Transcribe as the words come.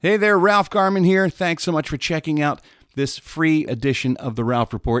Hey there, Ralph Garman here. Thanks so much for checking out this free edition of The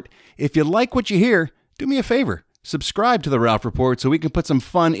Ralph Report. If you like what you hear, do me a favor. Subscribe to The Ralph Report so we can put some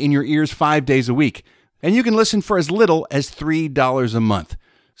fun in your ears 5 days a week. And you can listen for as little as $3 a month.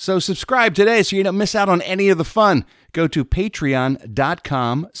 So subscribe today so you don't miss out on any of the fun. Go to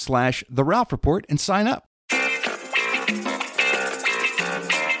patreon.com/The Ralph Report and sign up.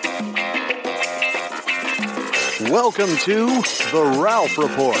 Welcome to The Ralph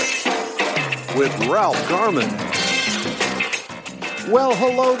Report with Ralph Garman. Well,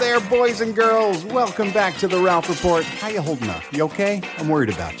 hello there, boys and girls. Welcome back to The Ralph Report. How you holding up? You okay? I'm worried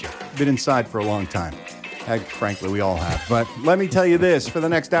about you. Been inside for a long time. Heck, frankly, we all have. But let me tell you this. For the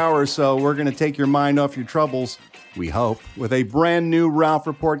next hour or so, we're going to take your mind off your troubles, we hope, with a brand new Ralph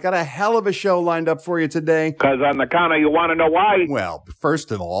Report. Got a hell of a show lined up for you today. Because on the counter, you want to know why? Well,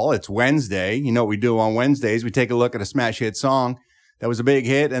 first of all, it's Wednesday. You know what we do on Wednesdays? We take a look at a smash hit song that was a big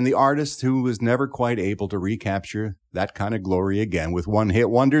hit and the artist who was never quite able to recapture that kind of glory again with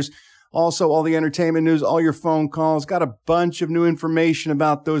one-hit wonders. Also, all the entertainment news, all your phone calls. Got a bunch of new information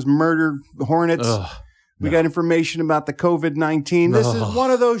about those murder Hornets. We got information about the COVID-19. This is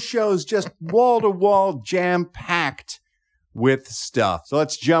one of those shows just wall-to-wall, jam-packed with stuff. So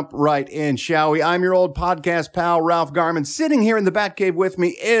let's jump right in, shall we? I'm your old podcast pal, Ralph Garman. Sitting here in the Batcave with me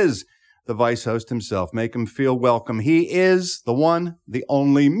is the vice host himself. Make him feel welcome. He is the one, the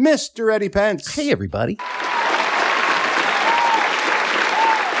only Mr. Eddie Pence. Hey, everybody.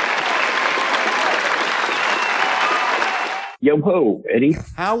 Yo ho, Eddie.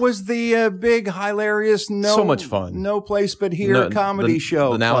 How was the big, hilarious, So much fun. No place but here comedy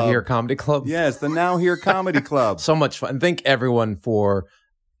show? The Now club. Here Comedy Club. Yes, the Now Here Comedy Club. So much fun. Thank everyone for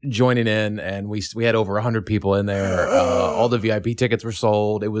joining in, and we had over 100 people in there. All the VIP tickets were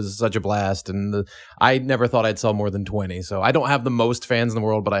sold. It was such a blast, and I never thought I'd sell more than 20. So I don't have the most fans in the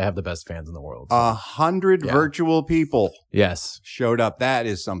world, but I have the best fans in the world. So. 100 virtual people showed up. That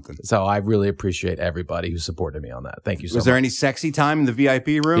is something. So I really appreciate everybody who supported me on that. Thank you so much. Was there any sexy time in the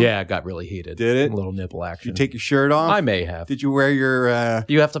VIP room? Yeah, it got really heated. Did it? A little nipple action. Did you take your shirt off? I may have. Did you wear your...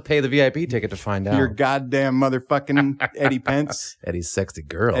 You have to pay the VIP ticket to find out. Your goddamn motherfucking Eddie Pence. Eddie's sexy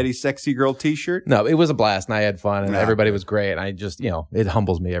girl. Eddie's sexy girl t-shirt? No, it was a blast, and I had fun, and everybody was great. And I just, it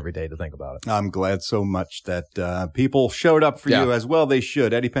humbles me every day to think about it. I'm glad so much that people showed up for you as well. They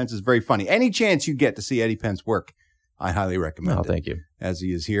should. Eddie Pence is very funny. Any chance you get to see Eddie Pence work, I highly recommend it. Thank you. As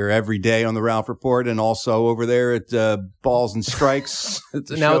he is here every day on the Ralph Report and also over there at Balls and Strikes.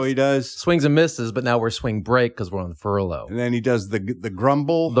 Now he does. Swings and misses, but now we're swing break because we're on furlough. And then he does the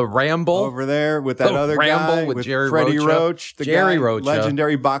grumble. The ramble. Over there with that other guy. With Jerry Freddie Roach. Jerry Roach.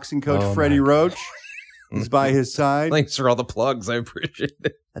 Legendary boxing coach Freddie Roach. He's by his side. Thanks for all the plugs. I appreciate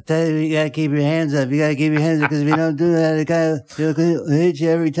it. I tell you, you gotta keep your hands up. You gotta keep your hands up because if you don't do that, it'll hit you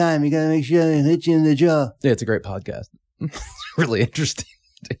every time. You gotta make sure it hits you in the jaw. Yeah, it's a great podcast. It's really interesting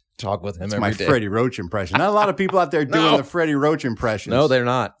to talk with him every day. That's my Freddie Roach impression. Not a lot of people out there doing the Freddie Roach impressions. No, they're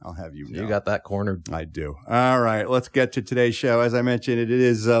not. I'll have you know. You got that cornered. I do. All right, let's get to today's show. As I mentioned, it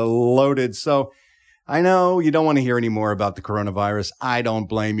is loaded. So I know you don't want to hear any more about the coronavirus. I don't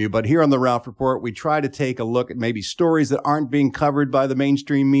blame you. But here on the Ralph Report, we try to take a look at maybe stories that aren't being covered by the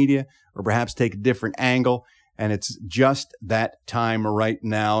mainstream media or perhaps take a different angle. And it's just that time right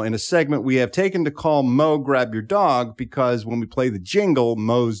now. In a segment we have taken to call Mo Grab Your Dog because when we play the jingle,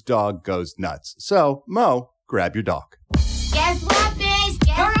 Mo's dog goes nuts. So, Mo, grab your dog. Guess what, bitch?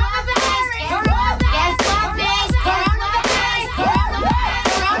 Guess what, bitch? Guess what, bitch? Coronavirus.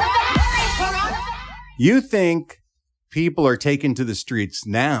 You think people are taken to the streets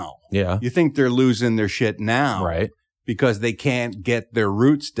now. Yeah. You think they're losing their shit now. Right. Because they can't get their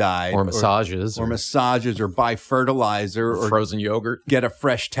roots dyed. Or massages. Or massages or buy fertilizer. Or frozen yogurt. Get a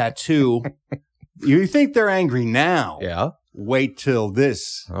fresh tattoo. You think they're angry now. Yeah. Wait till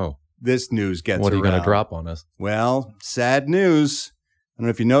this news gets What are you around. going to drop on us? Well, sad news. I don't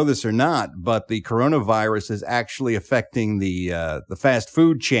know if you know this or not, but the coronavirus is actually affecting the fast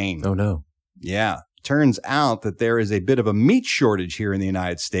food chain. Oh, no. Yeah. Turns out that there is a bit of a meat shortage here in the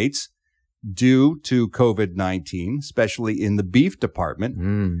United States due to COVID-19, especially in the beef department,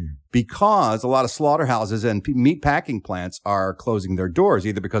 because a lot of slaughterhouses and meat packing plants are closing their doors,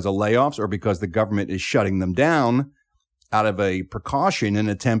 either because of layoffs or because the government is shutting them down out of a precaution in an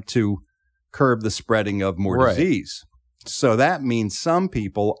attempt to curb the spreading of more disease. So that means some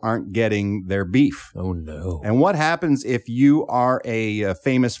people aren't getting their beef. Oh, no. And what happens if you are a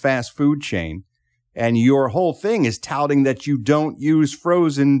famous fast food chain and your whole thing is touting that you don't use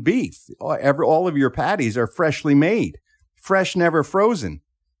frozen beef? All of your patties are freshly made. Fresh, never frozen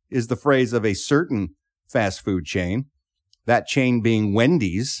is the phrase of a certain fast food chain. that chain being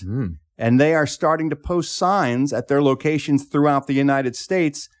Wendy's. Mm. And they are starting to post signs at their locations throughout the United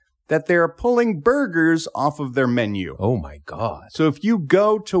States that they're pulling burgers off of their menu. Oh, my God. So if you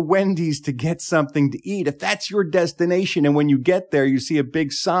go to Wendy's to get something to eat, if that's your destination, and when you get there, you see a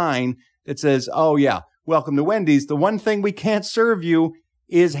big sign that says, oh, yeah, welcome to Wendy's. The one thing we can't serve you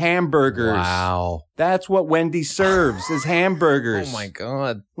is hamburgers. Wow. That's what Wendy's serves is hamburgers. Oh, my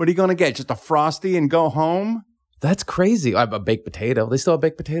God. What are you going to get? Just a Frosty and go home? That's crazy. I have a baked potato. They still have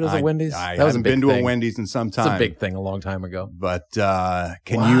baked potatoes at Wendy's? I That was a haven't big been to a thing. Wendy's in some time. It's a big thing a long time ago. But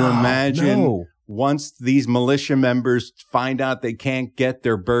can you imagine No. once these militia members find out they can't get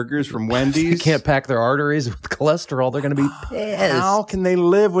their burgers from They Wendy's? can't pack their arteries with cholesterol. They're going to be pissed. How can they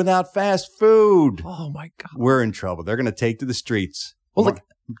live without fast food? Oh, my God. We're in trouble. They're going to take to the streets. Well, look-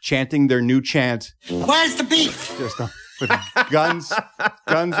 chanting their new chant. Where's the beef? Just with guns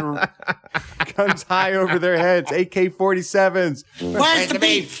high over their heads, AK-47s. Where's the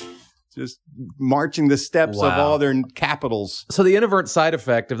beef? Just marching the steps of Wow. all their capitals. So the inadvertent side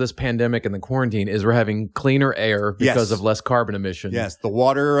effect of this pandemic and the quarantine is we're having cleaner air because Yes. of less carbon emission. Yes, the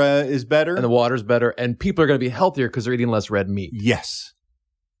water is better. And the water's better. And people are going to be healthier because they're eating less red meat. Yes.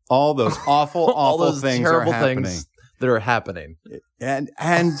 All those awful, All awful those things terrible are happening. things that are happening. And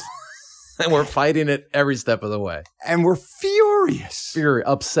And we're fighting it every step of the way. and we're furious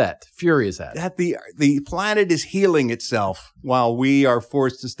Upset. Furious at it. that the planet is healing itself while we are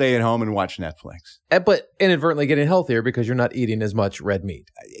forced to stay at home and watch Netflix. But inadvertently getting healthier because you're not eating as much red meat.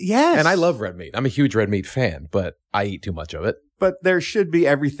 Yes. And I love red meat. I'm a huge red meat fan, but I eat too much of it. But there should be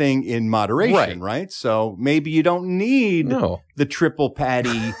everything in moderation, Right. right? So maybe you don't need No. the triple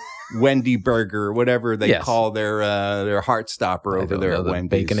patty Wendy burger, whatever they Yes. call their heart stopper over there at the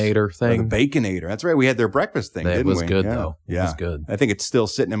Wendy's. Baconator Or thing. the Baconator. That's right. We had their breakfast thing, It didn't was we? good, Yeah. though. It Yeah. was good. I think it's still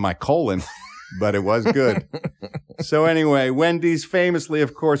sitting in my colon, but it was good. So anyway, Wendy's famously,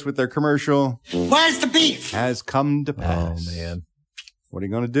 of course, with their commercial, Where's the beef? has come to Oh, pass. man. What are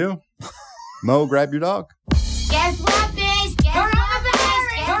you going to do? Mo, grab your dog. Guess what, bitch? Coronavirus!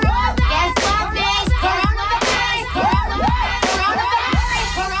 Guess what, bitch? Coronavirus! Coronavirus!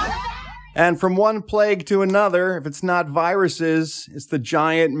 And from one plague to another, if it's not viruses, it's the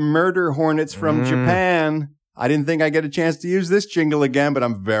giant murder hornets from Japan. I didn't think I'd get a chance to use this jingle again, but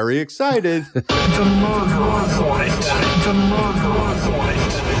I'm very excited.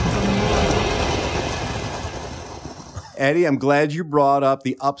 Eddie, I'm glad you brought up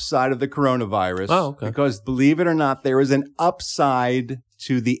the upside of the coronavirus. Oh, okay. Because believe it or not, there is an upside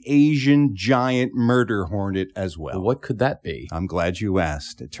to the Asian giant murder hornet as well. What could that be? I'm glad you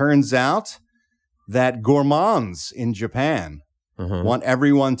asked. It turns out that gourmands in Japan want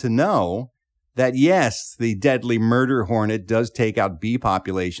everyone to know that, yes, the deadly murder hornet does take out bee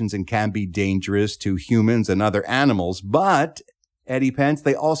populations and can be dangerous to humans and other animals. But, Eddie Pence,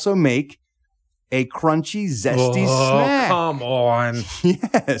 they also make a crunchy, zesty snack. Come on.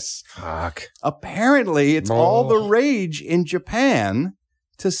 Yes. Fuck. Apparently, it's all the rage in Japan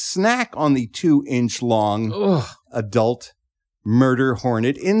to snack on the 2-inch long Ugh. adult murder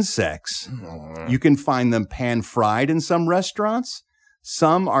hornet insects. You can find them pan-fried in some restaurants.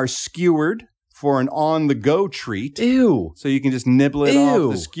 Some are skewered for an on-the-go treat. Ew. So you can just nibble it off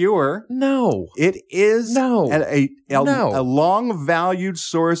Ew. the skewer. No. It is No. a No. long-valued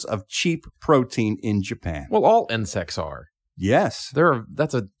source of cheap protein in Japan. Well, all insects are. Yes.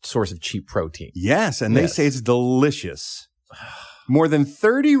 That's a source of cheap protein. Yes, and they Yes. say it's delicious. More than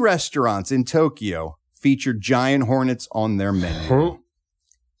 30 restaurants in Tokyo feature giant hornets on their menu.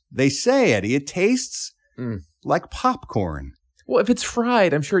 They say, Eddie, it tastes like popcorn. Well, if it's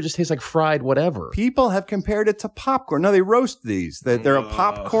fried, I'm sure it just tastes like fried whatever. People have compared it to popcorn. No, they roast these. They're a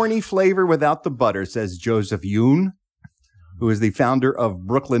popcorny flavor without the butter, says Joseph Yoon, who is the founder of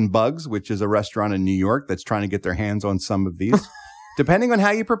Brooklyn Bugs, which is a restaurant in New York that's trying to get their hands on some of these. Depending on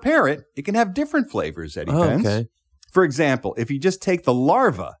how you prepare it, it can have different flavors, Eddie Pence. Okay. For example, if you just take the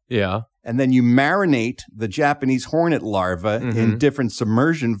larva Yeah. and then you marinate the Japanese hornet larva Mm-hmm. in different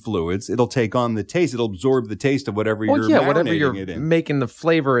submersion fluids, it'll take on the taste. It'll absorb the taste of whatever you're whatever marinating you're it in. making the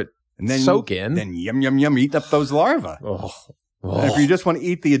flavor it And then soak in. Then yum, yum, yum, eat up those larvae. Oh. And if you just want to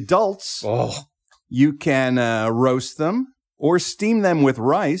eat the adults, Oh. you can roast them or steam them with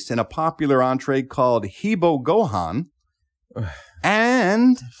rice in a popular entree called hibo gohan.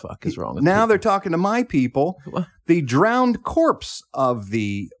 And Fuck is wrong with now people? they're talking to my people. What? The drowned corpse of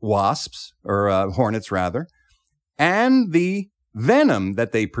the wasps, or hornets rather, and the venom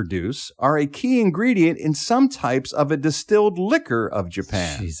that they produce are a key ingredient in some types of a distilled liquor of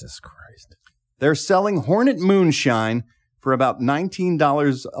Japan. Jesus Christ. They're selling hornet moonshine for about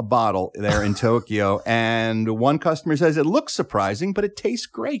 $19 a bottle there in Tokyo. And one customer says it looks surprising, but it tastes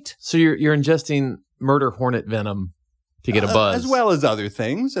great. So you're ingesting murder hornet venom to get a buzz. As well as other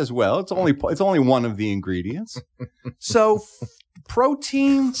things as well. It's only one of the ingredients. So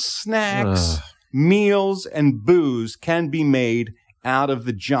protein, snacks, meals, and booze can be made out of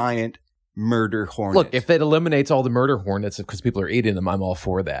the giant murder hornet. Look, if it eliminates all the murder hornets because people are eating them, I'm all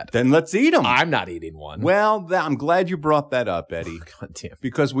for that. Then let's eat them. I'm not eating one. Well, I'm glad you brought that up, Eddie. God damn.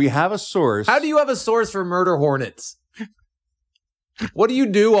 Because we have a source. How do you have a source for murder hornets? What do you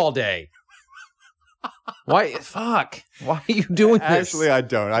do all day? Why? Fuck. Why are you doing this? Actually, I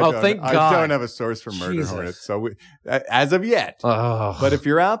don't. Thank God. I don't have a source for murder hornets. So as of yet. But if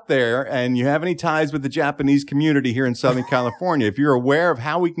you're out there and you have any ties with the Japanese community here in Southern California, if you're aware of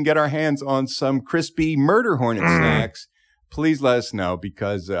how we can get our hands on some crispy murder hornet snacks, please let us know,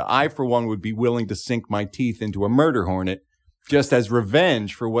 because I, for one, would be willing to sink my teeth into a murder hornet just as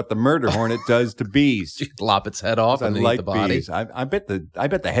revenge for what the murder hornet does to bees. Lop its head off and eat the body. Bees. I bet the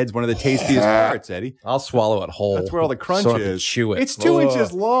head's one of the tastiest parts, Eddie. I'll swallow it whole. That's where all the crunch so I is. can chew it. It's 2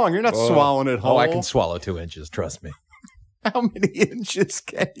 inches long. You're not swallowing it whole. Oh, I can swallow 2 inches. Trust me. How many inches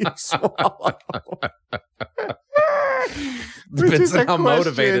can you swallow? Depends on how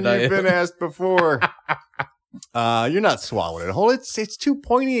motivated I am. You've been asked before. You're not swallowing it whole. It's too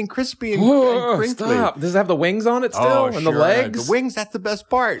pointy and crispy and crinkly. Stop. Does it have the wings on it still? And the legs? The wings, that's the best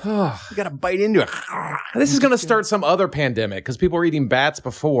part. You got to bite into it. This is going to start some other pandemic because people were eating bats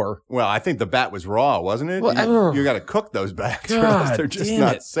before. Well, I think the bat was raw, wasn't it? Well, you got to cook those bats, or else they're just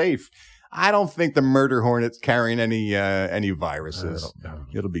not safe. I don't think the murder hornet's carrying any viruses.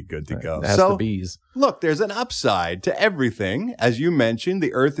 It'll be good to go. That's the bees. Look, there's an upside to everything. As you mentioned,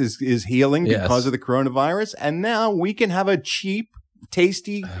 the earth is healing because of the coronavirus. And now we can have a cheap,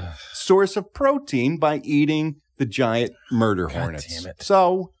 tasty source of protein by eating the giant murder hornets. Damn it.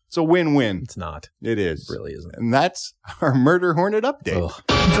 So it's a win-win. It's not. It is. It really isn't. And that's our murder hornet update. Ugh.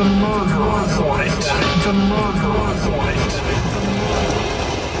 The murder hornet. The murder hornet.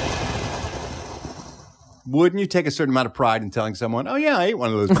 Wouldn't you take a certain amount of pride in telling someone, oh, yeah, I ate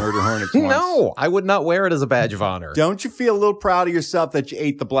one of those murder hornets once? No, I would not wear it as a badge of honor. Don't you feel a little proud of yourself that you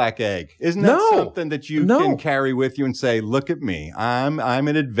ate the black egg? Isn't that something that you can carry with you and say, look at me, I'm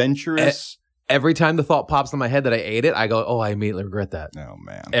an adventurous... Every time the thought pops in my head that I ate it, I go, oh, I immediately regret that. Oh,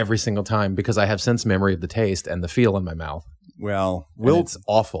 man. Every single time, because I have sense memory of the taste and the feel in my mouth. Well, it's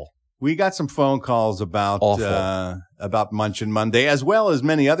awful. We got some phone calls about Munchin Monday, as well as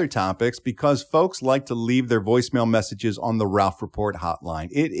many other topics, because folks like to leave their voicemail messages on the Ralph Report hotline.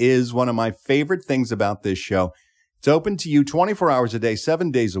 It is one of my favorite things about this show. It's open to you 24 hours a day,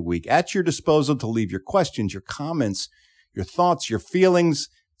 7 days a week, at your disposal to leave your questions, your comments, your thoughts, your feelings.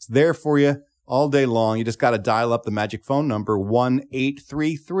 It's there for you all day long. You just got to dial up the magic phone number,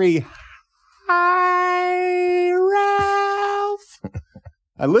 1-833. Hi, Ralph.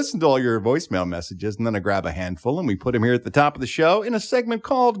 I listen to all your voicemail messages, and then I grab a handful, and we put them here at the top of the show in a segment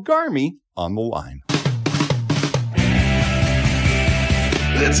called Garmy on the Line.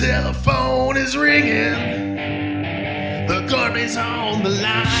 The telephone is ringing. The Garmy's on the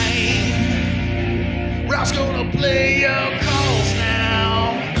line. Ralph's gonna play your calls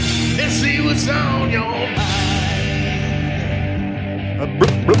now and see what's on your mind.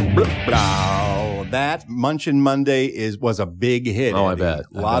 That Munchin Monday was a big hit. Oh, Eddie. I bet.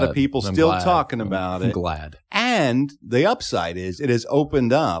 A lot of people still talking about it. I'm glad. And the upside is it has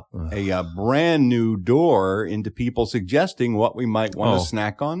opened up a brand new door into people suggesting what we might want to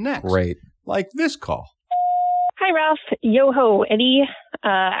snack on next. Great. Like this call. Hi, Ralph. Yo-ho, Eddie.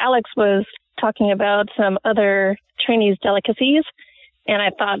 Alex was talking about some other Chinese delicacies, and I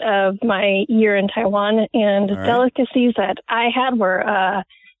thought of my year in Taiwan, and delicacies that I had were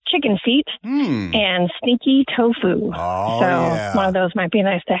chicken feet and stinky tofu. Oh, so one of those might be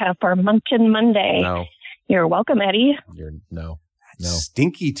nice to have for Munchin Monday. No. You're welcome, Eddie. No.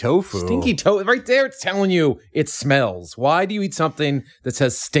 Stinky tofu. Stinky tofu. Right there, it's telling you it smells. Why do you eat something that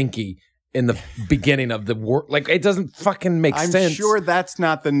says stinky in the beginning of the word? Like, it doesn't fucking make sense. I'm sure that's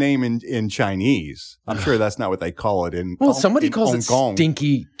not the name in Chinese. I'm sure that's not what they call it in somebody calls it Hong Kong.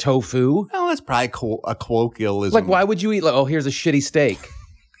 stinky tofu. Well, that's probably a colloquialism. Like, why would you eat, here's a shitty steak?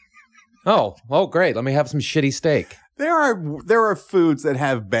 Oh, great. Let me have some shitty steak. There are foods that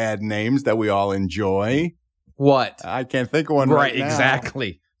have bad names that we all enjoy. What? I can't think of one right now.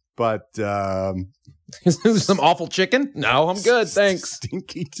 Exactly. But some awful chicken? No, I'm good, thanks.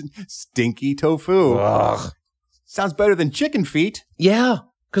 Stinky tofu. Ugh. Sounds better than chicken feet. Yeah,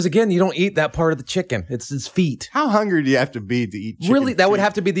 because again, you don't eat that part of the chicken. It's its feet. How hungry do you have to be to eat chicken Really, that feet? would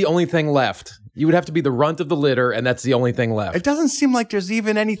have to be the only thing left. You would have to be the runt of the litter, and that's the only thing left. It doesn't seem like there's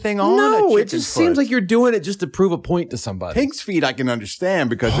even anything on No, a it just foot. seems like you're doing it just to prove a point to somebody. Pig's feet I can understand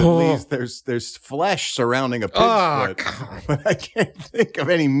because at least there's flesh surrounding a pig's foot. God. But I can't think of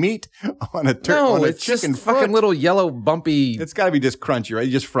any meat on a No, on a it's just chicken fucking foot. little yellow bumpy. It's got to be just crunchy, right?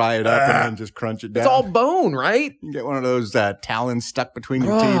 You just fry it up and then just crunch it down. It's all bone, right? You get one of those talons stuck between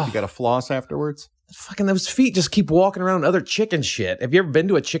your teeth. You got to floss afterwards. Fucking those feet just keep walking around other chicken shit. Have you ever been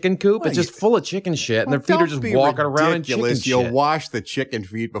to a chicken coop? Well, it's just full of chicken shit, and their feet are just walking around in chicken shit. You'll wash the chicken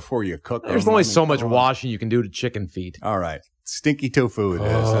feet before you cook them. There's only so much washing you can do to chicken feet. All right. Stinky tofu it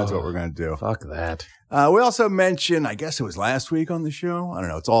is. That's what we're going to do. Fuck that. We also mentioned, I guess it was last week on the show. I don't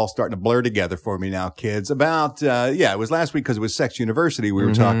know. It's all starting to blur together for me now, kids. About, it was last week because it was Sex University. We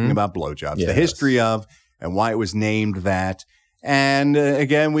were talking about blowjobs, the history of and why it was named that. And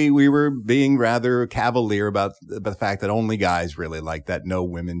again, we were being rather cavalier about the fact that only guys really like that. No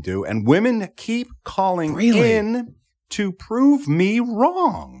women do. And women keep calling in to prove me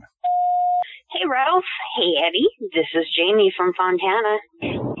wrong. Hey, Ralph. Hey, Eddie. This is Jamie from Fontana.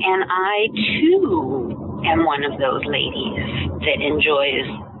 And I, too, am one of those ladies that enjoys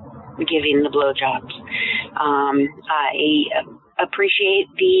giving the blowjobs. I appreciate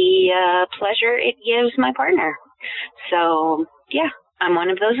the pleasure it gives my partner. So, yeah, I'm one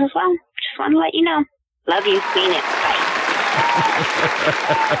of those as well. Just want to let you know. Love you. Mean it. Bye.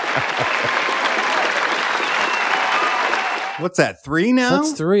 What's that, 3 now?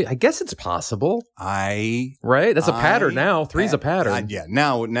 That's 3. I guess it's possible. Right? That's a pattern now. 3's a pattern.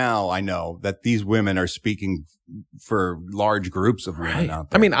 Now I know that these women are speaking for large groups of women out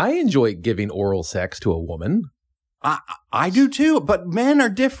there. I mean, I enjoy giving oral sex to a woman. I do too, but men are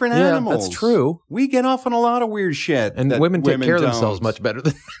different animals. That's true. We get off on a lot of weird shit. And women take care of themselves much better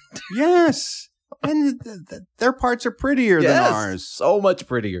than Yes. And their parts are prettier than ours. So much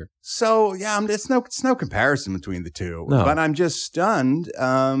prettier. So, yeah, it's no comparison between the two. No. But I'm just stunned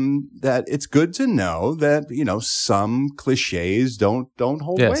that it's good to know that, some cliches don't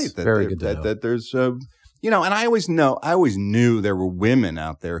hold weight. That very good to know. That there's and I always knew there were women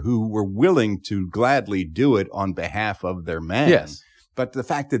out there who were willing to gladly do it on behalf of their man. Yes. But the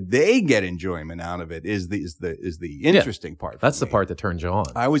fact that they get enjoyment out of it is the interesting part. That's the part that turns you on.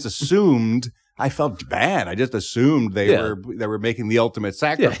 I always assumed, I felt bad. I just assumed they were making the ultimate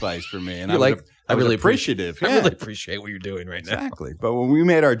sacrifice for me. And I was really appreciative. I really appreciate what you're doing right now. Exactly. But when we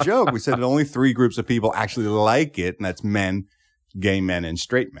made our joke, we said that only 3 groups of people actually like it, and that's men, gay men, and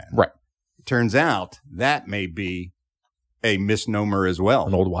straight men. Right. Turns out that may be a misnomer as well.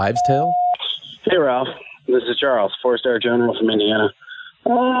 An old wives' tale? Hey, Ralph. This is Charles, 4-star general from Indiana.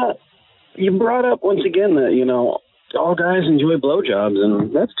 You brought up once again that, all guys enjoy blowjobs,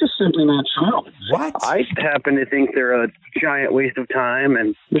 and that's just simply not true. What? I happen to think they're a giant waste of time,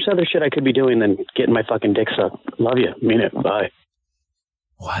 and there's other shit I could be doing than getting my fucking dick sucked. Love you. Mean it. Bye.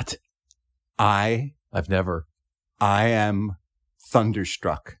 What? I've never. I am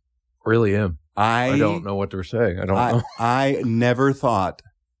thunderstruck. Really am. I don't know what to say. I don't know. I never thought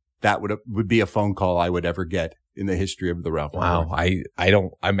that would be a phone call I would ever get in the history of the Ralph. Wow.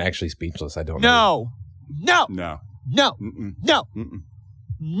 I'm actually speechless. I don't know. No. Mm-mm. No. Mm-mm.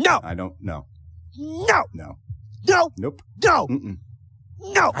 No. I don't know. No. No. No. Nope. No. Mm-mm.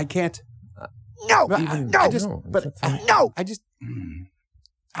 No. I can't. No. No.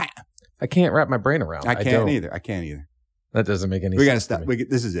 I can't wrap my brain around. I can't either. That doesn't make any sense. We got to stop.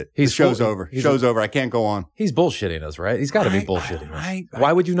 This is it. The show's over. I can't go on. He's bullshitting us, right? He's got to be bullshitting us.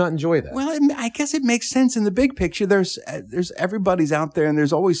 Why would you not enjoy that? Well, I guess it makes sense in the big picture. There's everybody's out there, and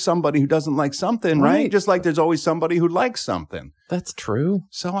there's always somebody who doesn't like something, right? Just like there's always somebody who likes something. That's true.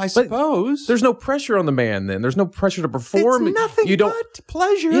 So I suppose there's no pressure on the man. Then there's no pressure to perform. It's nothing but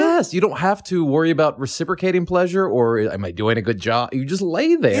pleasure. Yes, you don't have to worry about reciprocating pleasure or am I doing a good job. You just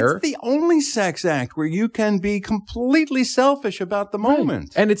lay there. It's the only sex act where you can be completely selfish about the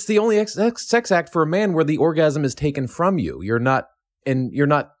moment, and it's the only sex act for a man where the orgasm is taken from you. You're not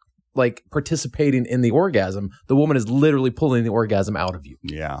like participating in the orgasm. The woman is literally pulling the orgasm out of you.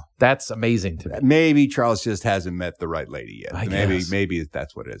 Yeah. That's amazing to me. Maybe Charles just hasn't met the right lady yet. Maybe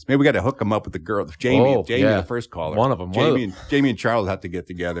that's what it is. Maybe we got to hook him up with the girl. Jamie, the first caller. One of them. Jamie and Charles have to get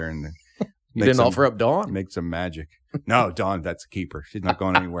together and you didn't offer up Dawn? Make some magic. No, Dawn, that's a keeper. She's not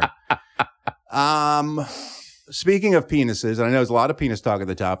going anywhere. Speaking of penises, and I know there's a lot of penis talk at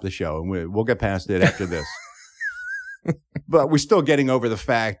the top of the show, and we'll get past it after this. But we're still getting over the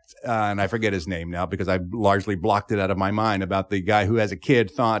fact, and I forget his name now because I largely blocked it out of my mind, about the guy who as a kid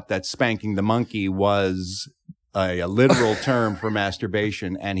thought that spanking the monkey was a literal term for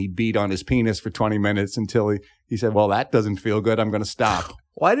masturbation, and he beat on his penis for 20 minutes until he said, well, that doesn't feel good. I'm going to stop.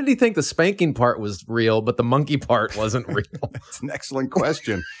 Why did he think the spanking part was real, but the monkey part wasn't real? That's an excellent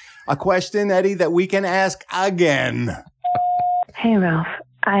question. A question, Eddie, that we can ask again. Hey, Ralph.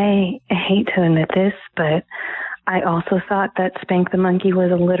 I hate to admit this, but I also thought that Spank the Monkey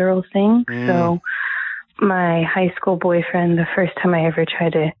was a literal thing. So my high school boyfriend, the first time I ever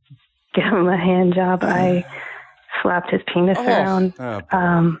tried to give him a hand job, I slapped his penis around.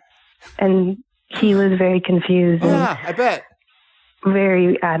 And he was very confused. Yeah, I bet.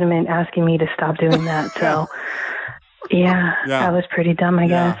 Very adamant, asking me to stop doing that. So, yeah, that was pretty dumb, I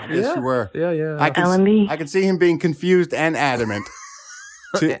guess. Yes, you were. Yeah. I could see him being confused and adamant.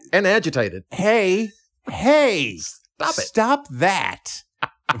 And agitated. Hey, stop it. Stop that.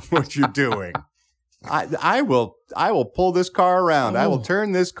 What you're doing. I will pull this car around. I will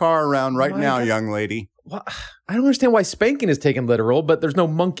turn this car around right now, young lady. Well, I don't understand why spanking is taken literal, but there's no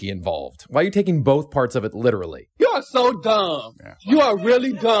monkey involved. Why are you taking both parts of it literally? You are so dumb. Yeah. You are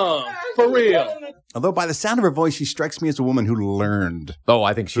really dumb. For real. Although by the sound of her voice, she strikes me as a woman who learned. Oh,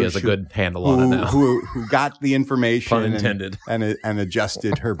 I think she has a good handle on it now. Who got the information Pun intended. and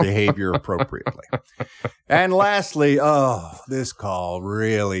adjusted her behavior appropriately. And lastly, this call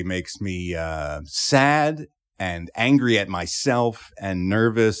really makes me sad and angry at myself and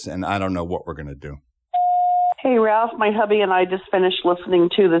nervous, and I don't know what we're going to do. Hey, Ralph, my hubby and I just finished listening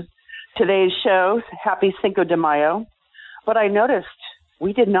to today's show. Happy Cinco de Mayo. But I noticed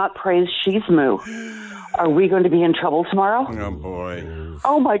we did not praise Shizmu. Are we going to be in trouble tomorrow? Oh, boy.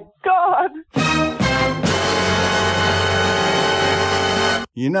 Oh, my God.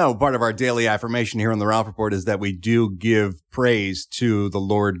 You know, part of our daily affirmation here on the Ralph Report is that we do give praise to the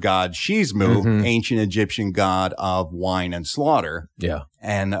Lord God Shizmu, ancient Egyptian god of wine and slaughter. Yeah.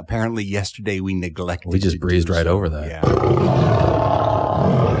 And apparently yesterday we neglected. We just breezed right over that. Yeah.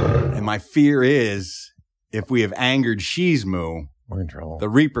 And my fear is if we have angered Shizmu, we're in trouble. The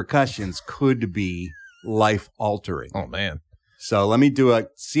repercussions could be life-altering. Oh, man. So let me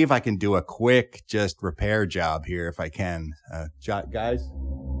see if I can do a quick just repair job here if I can. Guys?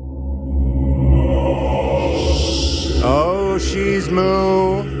 Oh,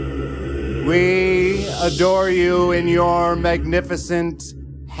 Shizmu, we adore you in your magnificent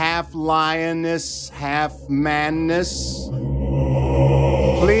half lioness, half manness.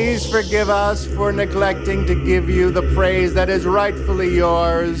 Please forgive us for neglecting to give you the praise that is rightfully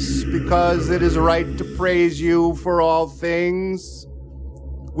yours, because it is right to praise you for all things.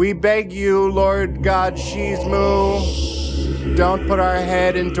 We beg you, Lord God Shizmu, don't put our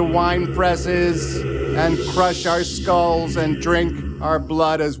head into wine presses and crush our skulls and drink our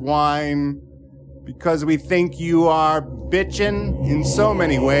blood as wine, because we think you are bitchin' in so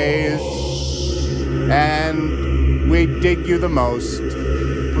many ways, and we dig you the most.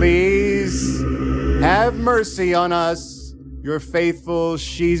 Please have mercy on us, your faithful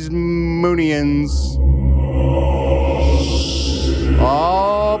Shizmunians.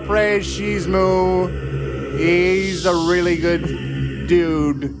 All praise Shizmu. He's a really good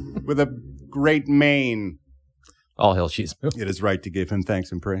dude with a great mane. All hail Shizmu. It is right to give him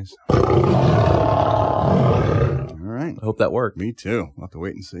thanks and praise. All right. I hope that worked. Me too. We'll have to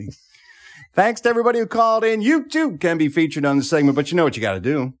wait and see. Thanks to everybody who called in. You too can be featured on the segment, but you know what you got to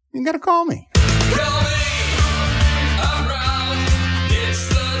do. You got to call me.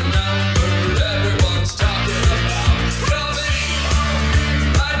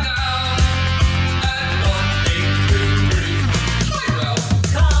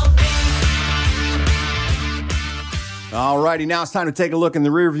 All righty, now it's time to take a look in the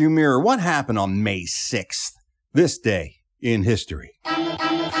rearview mirror. What happened on May 6th, this day in history?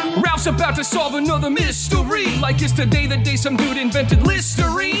 Ralph's about to solve another mystery. Like it's today the day some dude invented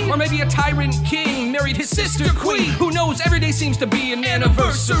Listerine. Or maybe a tyrant king married his sister queen. Who knows, every day seems to be an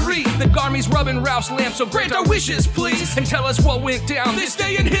anniversary. The Garmy's rubbing Ralph's lamp, so grant our wishes, please. And tell us what went down this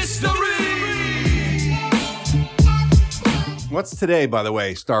day in history. What's today, by the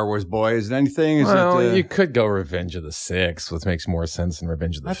way, Star Wars boy? Is it anything? You could go Revenge of the Sixth, which makes more sense than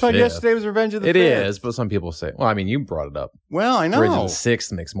Revenge of the Fifth. I thought yesterday was Revenge of the Fifth. It is, but some people say, well, I mean, you brought it up. Well, I know. Revenge of the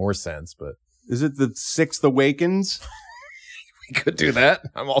Sixth makes more sense, but... Is it the Sixth Awakens? We could do that.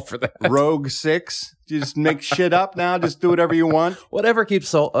 I'm all for that. Rogue 6? You just make shit up now? Just do whatever you want? Whatever keeps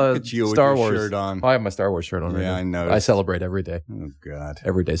Star with your Wars shirt on. I have my Star Wars shirt on right now. Yeah, I noticed. I celebrate every day. Oh, God.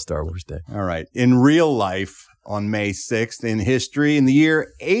 Every day Star Wars Day. All right. In real life, on May 6th, in history, in the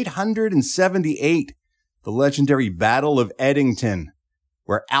year 878, the legendary Battle of Edington,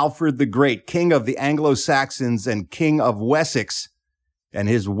 where Alfred the Great, king of the Anglo-Saxons and king of Wessex, and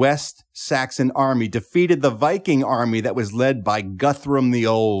his West Saxon army defeated the Viking army that was led by Guthrum the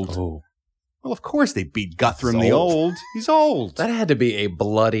Old. Oh. Well, of course they beat Guthrum He's the old. Old. He's old. That had to be a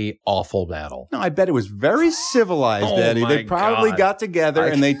bloody, awful battle. No, I bet it was very civilized, Oh, Eddie. They my probably God. got together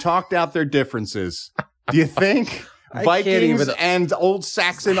and they talked out their differences. Do you think? I Vikings can't even- and old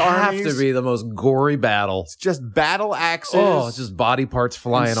Saxon Have armies? to be the most gory battle. It's just battle axes. Oh, it's just body parts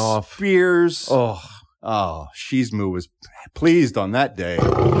flying and off. Spears. Oh, Shizmu was pleased on that day.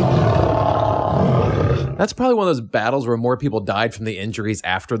 that's probably one of those battles where more people died from the injuries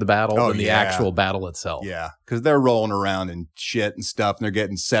after the battle than the actual battle itself. Yeah, because they're rolling around in shit and stuff, and they're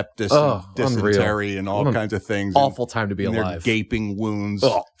getting sepsis Oh, and dysentery and all What an kinds of things. Awful time to be and alive. They're gaping wounds,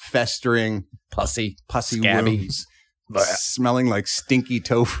 Ugh. festering, Pussy scabby wounds. Smelling like stinky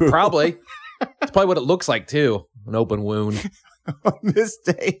tofu. Probably. It's probably what it looks like, too. An open wound. On this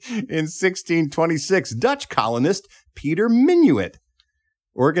day in 1626, Dutch colonist Peter Minuit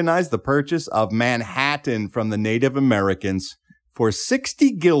organized the purchase of Manhattan from the Native Americans for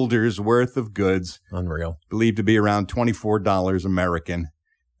 60 guilders worth of goods. Unreal. Believed to be around $24 American.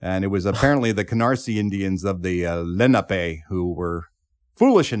 And it was apparently the Canarsie Indians of the Lenape who were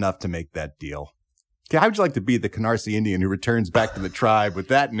foolish enough to make that deal. Okay, how would you like to be the Canarsie Indian who returns back to the tribe with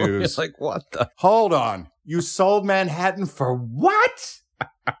that news? It's like, what the? Hold on. You sold Manhattan for what?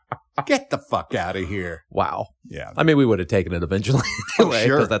 Get the fuck out of here. Wow. Yeah. I mean, we would have taken it eventually anyway,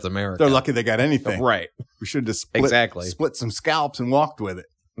 sure. because that's America. They're lucky they got anything. Right. We should have split some scalps and walked with it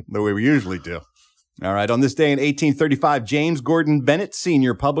the way we usually do. All right. On this day in 1835, James Gordon Bennett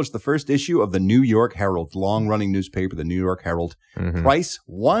Sr. published the first issue of the New York Herald, long-running newspaper, the New York Herald. Mm-hmm. Price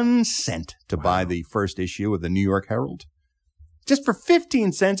 1 cent to buy the first issue of the New York Herald. Just for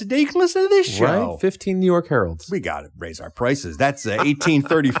 15 cents a day, you can listen to this show. Right? 15 New York Heralds. We got to raise our prices. That's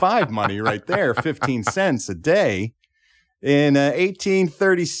 1835 money right there, 15 cents a day. In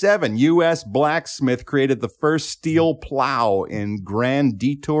 1837, U.S. blacksmith created the first steel plow in Grand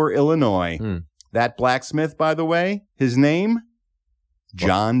Detour, Illinois. That blacksmith, by the way, his name,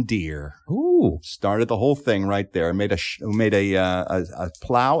 John Deere. Ooh. Started the whole thing right there. Made a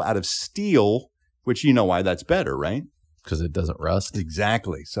plow out of steel, which you know why that's better, right? Because it doesn't rust.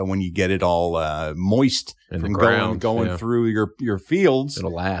 Exactly. So when you get it all moist in from the ground, going through your fields,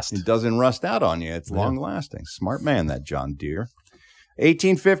 it'll last. It doesn't rust out on you. It's long lasting. Smart man, that John Deere.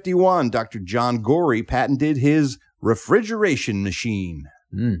 1851, Dr. John Gorey patented his refrigeration machine.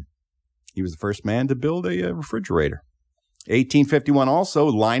 He was the first man to build a refrigerator. 1851 also,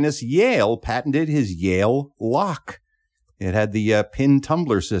 Linus Yale patented his Yale lock. It had the pin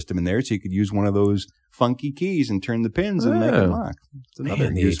tumbler system in there, so you could use one of those funky keys and turn the pins and make it lock. It's another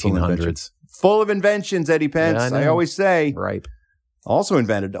Man, the useful 1800s. invention. Full of inventions, Eddie Pence. Yeah, I I know. always say. Right. Also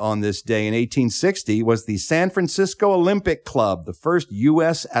invented on this day in 1860 was the San Francisco Olympic Club, the first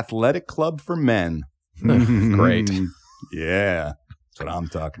U.S. athletic club for men. Great. Yeah. That's what I'm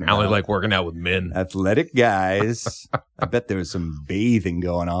talking I about. only like working out with men. Athletic guys. I bet there was some bathing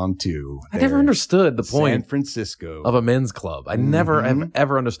going on, too. I never understood the San point Francisco. of a men's club. I never have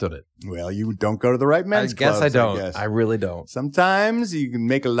ever understood it. Well, you don't go to the right men's I guess clubs, I don't. guess. I really don't. Sometimes you can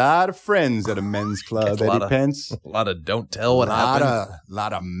make a lot of friends at a men's club, Eddie Pence. A lot of don't tell what happened. A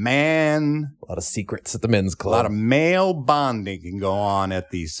lot of man. A lot of secrets at the men's A club. lot of male bonding can go on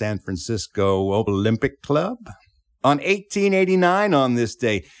at the San Francisco Olympic Club. On 1889, on this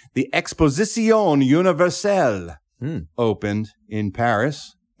day, the Exposition Universelle opened in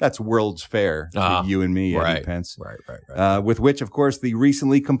Paris. That's World's Fair to you and me, Eddie Pence. Right. With which, of course, the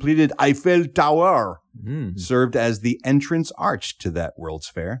recently completed Eiffel Tower served as the entrance arch to that World's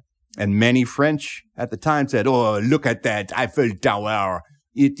Fair. And many French at the time said, "Oh, look at that Eiffel Tower.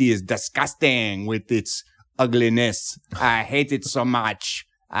 It is disgusting with its ugliness. I hate it so much.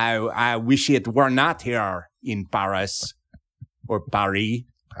 I wish it were not here in Paris or Paris."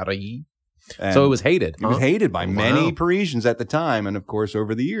 And so it was hated. It was hated by many Parisians at the time. And of course,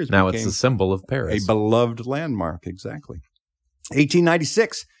 over the years, Now it's became the symbol of Paris. a beloved landmark. Exactly.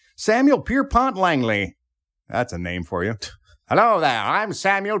 1896, Samuel Pierpont Langley. That's a name for you. Hello there. I'm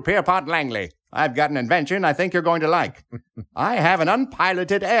Samuel Pierpont Langley. I've got an invention I think you're going to like. I have an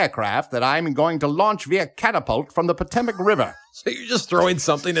unpiloted aircraft that I'm going to launch via catapult from the Potomac River. So you're just throwing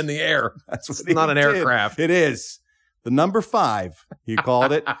something in the air. That's what It's not an aircraft. It is. The number 5, he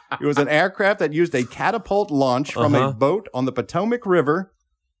called it. It was an aircraft that used a catapult launch from a boat on the Potomac River,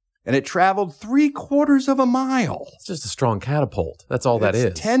 and it traveled 3/4 of a mile. It's just a strong catapult. That's all that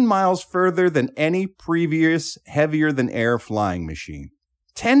It's is. 10 miles further than any previous heavier-than-air flying machine.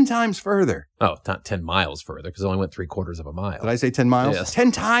 10 times further. Oh, not 10 miles further because it only went 3/4 of a mile. Did I say 10 miles? Yes.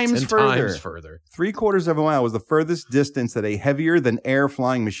 10 times 10 further. times further. 3/4 of a mile was the furthest distance that a heavier than air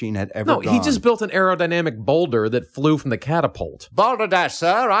flying machine had ever gone. No, he just built an aerodynamic boulder that flew from the catapult. Balderdash,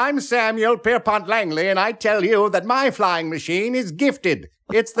 sir. I'm Samuel Pierpont Langley, and I tell you that my flying machine is gifted.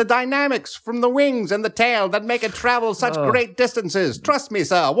 It's the dynamics from the wings and the tail that make it travel such great distances. Trust me,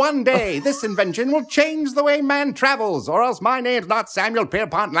 sir, one day this invention will change the way man travels, or else my name's not Samuel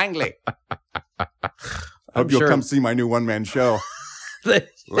Pierpont Langlay. I hope you'll come see my new one-man show.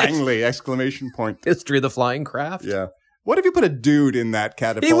 Langley, exclamation point. History of the flying craft? Yeah. What if you put a dude in that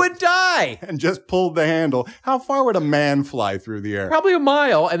catapult? He would die! And just pulled the handle. How far would a man fly through the air? Probably a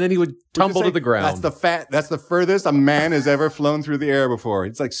mile, and then he would tumble to the ground. That's the furthest a man has ever flown through the air before.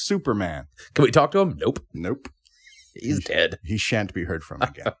 It's like Superman. Can we talk to him? Nope. He's dead. He shan't be heard from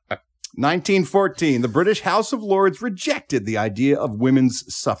again. 1914, the British House of Lords rejected the idea of women's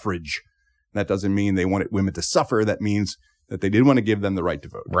suffrage. That doesn't mean they wanted women to suffer. That means that they didn't want to give them the right to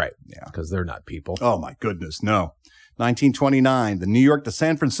vote. Right. Yeah. Because they're not people. Oh, my goodness, no. 1929, the New York to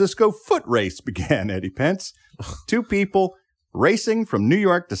San Francisco foot race began, Eddie Pence. 2 people racing from New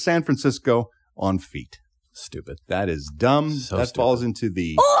York to San Francisco on feet. Stupid. That is dumb. So that stupid. falls into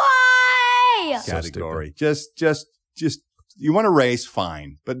the Oi! category. Just, you want to race,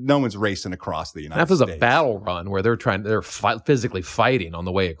 fine, but no one's racing across the United If it was States. a battle run where they're physically fighting on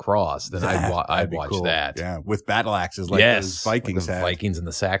the way across, then I'd watch cool. that. Yeah, with battle axes like those Vikings like the had. Vikings and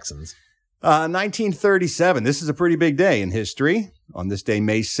the Saxons. 1937. This is a pretty big day in history. On this day,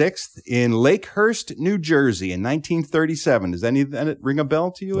 May 6th, in Lakehurst, New Jersey, in 1937. Does any of that ring a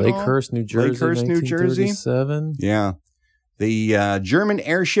bell to you at all? Lakehurst, New Jersey. Lakehurst, New Jersey. 1937. Yeah. The German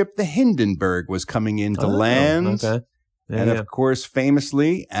airship, the Hindenburg, was coming into land. Okay. And of course,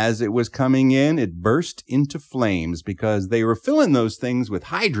 famously, as it was coming in, it burst into flames because they were filling those things with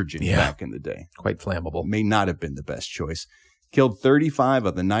hydrogen back in the day. Quite flammable. May not have been the best choice. Killed 35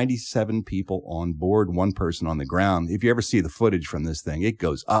 of the 97 people on board, 1 person on the ground. If you ever see the footage from this thing, it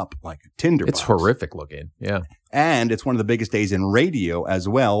goes up like a tinderbox. It's horrific looking. Yeah. And it's one of the biggest days in radio as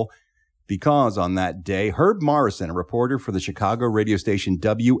well, because on that day, Herb Morrison, a reporter for the Chicago radio station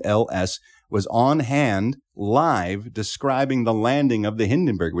WLS, was on hand live describing the landing of the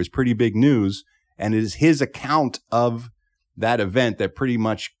Hindenburg. It was pretty big news, and it is his account of that event that pretty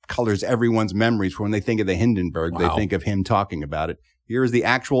much colors everyone's memories. For when they think of the Hindenburg, they think of him talking about it. Here is the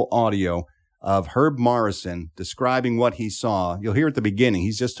actual audio of Herb Morrison describing what he saw. You'll hear at the beginning.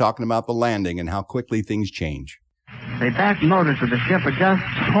 He's just talking about the landing and how quickly things change. The back motors of the ship are just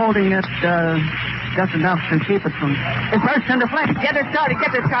holding it just enough to keep it from... It bursts into flames. Get it started.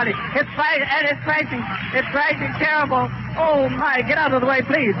 It's crashing terrible. Oh, my. Get out of the way,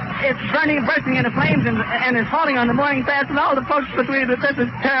 please. It's bursting into flames, and it's falling on the mooring mast and all the folks between it. This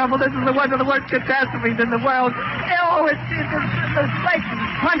is terrible. This is one of the worst catastrophes in the world. Oh, it's like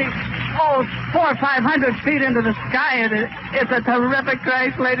 400 or 500 feet into the sky, and it's a terrific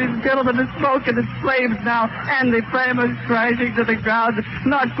crash, ladies and gentlemen. It's smoke and it's flames now, and the flame is crashing to the ground,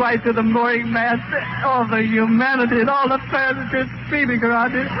 not quite to the mooring mast. All the humanity and all the passengers screaming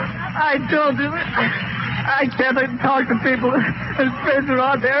around it. I told you, I can't even talk to people. His friends are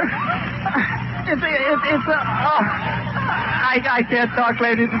out there. I can't talk,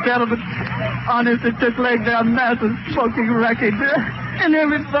 ladies and gentlemen. Honest, it's just laying there, a massive smoking wreckage. And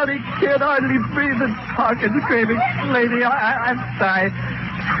everybody can't hardly breathe and talk and screaming. Lady, I'm sorry.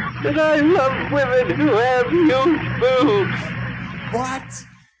 And I love women who have huge boobs. What?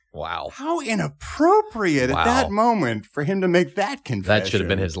 Wow. How inappropriate at that moment for him to make that confession. That should have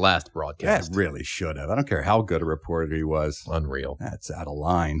been his last broadcast. That really should have. I don't care how good a reporter he was. Unreal. That's out of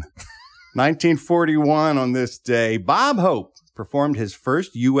line. 1941 on this day, Bob Hope performed his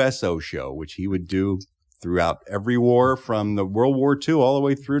first USO show, which he would do throughout every war from the World War II all the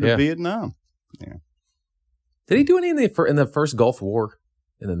way through to Vietnam. Yeah. Did he do any in the first Gulf War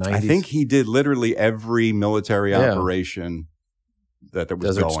in the 90s? I think he did literally every military operation that there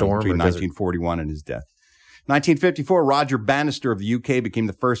was Desert going Storm between 1941 and his death. 1954, Roger Bannister of the UK became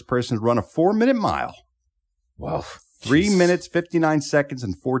the first person to run a 4-minute mile. Wow. 3 minutes, 59 seconds,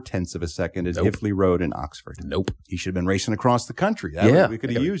 and 0.4 of a second at Hifley Road in Oxford. He should have been racing across the country. We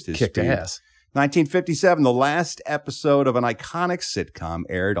could have used his kicked speed. ass. 1957, the last episode of an iconic sitcom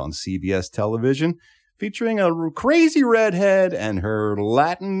aired on CBS television, featuring a crazy redhead and her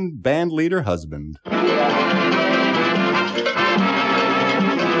Latin band leader husband.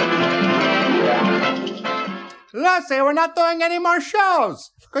 Lucy, we're not doing any more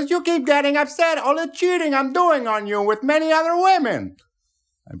shows because you keep getting upset all the cheating I'm doing on you with many other women.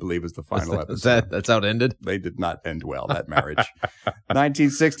 I believe was the final episode. That's how it ended? They did not end well, that marriage.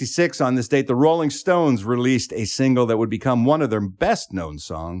 1966, on this date, the Rolling Stones released a single that would become one of their best-known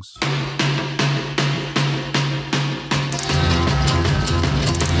songs.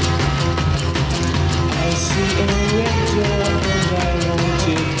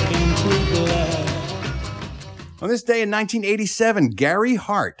 On this day in 1987, Gary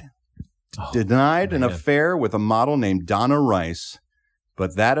Hart denied an affair with a model named Donna Rice,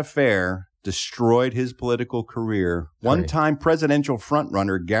 but that affair destroyed his political career. One-time presidential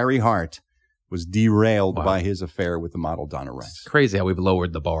frontrunner Gary Hart was derailed by his affair with the model Donna Rice. Crazy how we've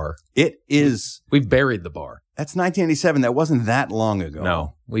lowered the bar. It is. We've buried the bar. That's 1987. That wasn't that long ago.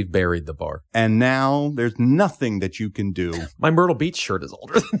 No, we've buried the bar. And now there's nothing that you can do. My Myrtle Beach shirt is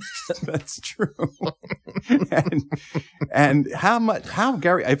older than that. That's true. and how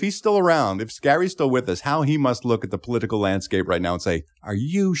Gary, if he's still around, if Gary's still with us, how he must look at the political landscape right now and say, are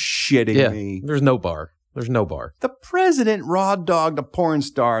you shitting me? There's no bar. There's no bar. The president raw dogged a porn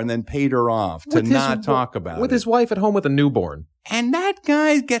star and then paid her off to not talk about it. With his wife at home with a newborn. And that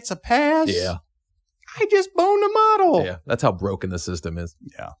guy gets a pass? Yeah. I just boned a model. Yeah, that's how broken the system is.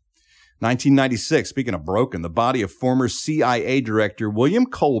 Yeah. 1996, speaking of broken, the body of former CIA director William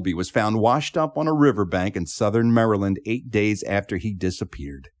Colby was found washed up on a riverbank in southern Maryland 8 days after he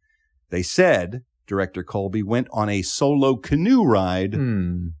disappeared. They said Director Colby went on a solo canoe ride.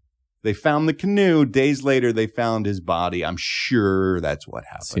 They found the canoe. Days later, they found his body. I'm sure that's what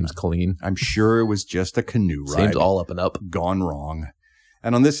happened. Seems clean. I'm sure it was just a canoe ride. Seems all up and up. Gone wrong.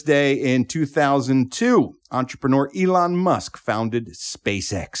 And on this day in 2002, entrepreneur Elon Musk founded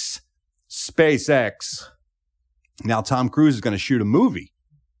SpaceX. SpaceX. Now, Tom Cruise is going to shoot a movie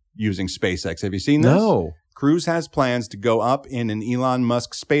using SpaceX. Have you seen this? No. Cruise has plans to go up in an Elon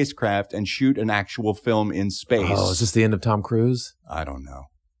Musk spacecraft and shoot an actual film in space. Oh, is this the end of Tom Cruise? I don't know.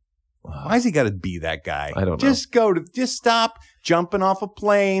 Why's he got to be that guy? I don't know. Just stop jumping off of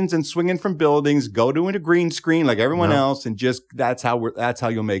planes and swinging from buildings. Go to a green screen like everyone else, and just that's how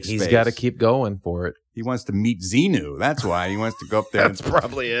you'll make space. He's got to keep going for it. He wants to meet Xenu. That's why he wants to go up there. That's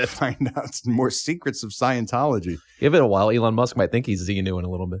probably it. Find out some more secrets of Scientology. Give it a while. Elon Musk might think he's Xenu in a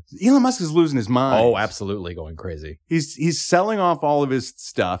little bit. Elon Musk is losing his mind. Oh, absolutely, going crazy. He's selling off all of his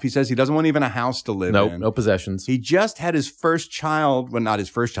stuff. He says he doesn't want even a house to live in. No possessions. He just had his first child. Well, not his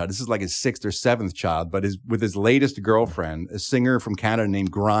first child. This is like his 6th or 7th child, but with his latest girlfriend, a singer from Canada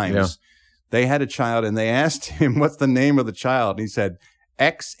named Grimes. Yeah. They had a child, and they asked him, what's the name of the child? And he said,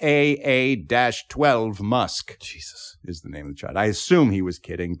 XAA-12 Musk. Jesus. Is the name of the child. I assume he was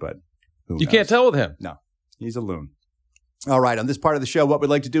kidding, but who knows? You can't tell with him. No, he's a loon. All right, on this part of the show, what we'd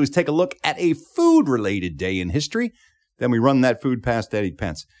like to do is take a look at a food-related day in history. Then we run that food past Eddie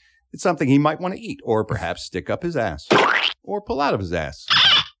Pence. It's something he might want to eat, or perhaps stick up his ass, or pull out of his ass,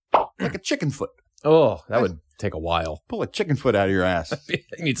 like a chicken foot. Oh, that would take a while. Pull a chicken foot out of your ass. I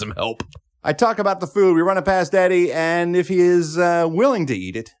need some help. I talk about the food. We run it past Eddie, and if he is willing to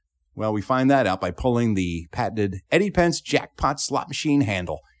eat it, well, we find that out by pulling the patented Eddie Pence jackpot slot machine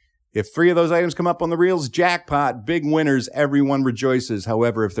handle. If 3 of those items come up on the reels, jackpot, big winners, everyone rejoices.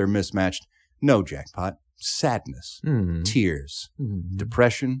 However, if they're mismatched, no jackpot, sadness, tears,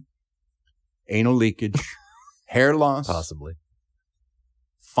 depression, anal leakage, hair loss, possibly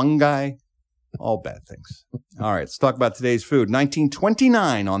fungi, all bad things. All right, let's talk about today's food.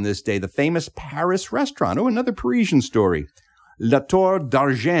 1929, on this day, the famous Paris restaurant. Oh, another Parisian story. La Tour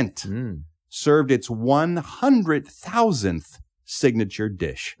d'Argent served its 100,000th signature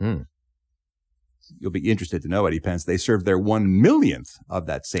dish. You'll be interested to know, Eddie Pence, they served their 1,000,000th of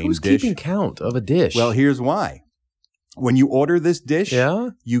that same Who's dish. keeping count of a dish? Well, here's why. When you order this dish,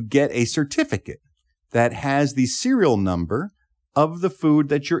 you get a certificate that has the serial number of the food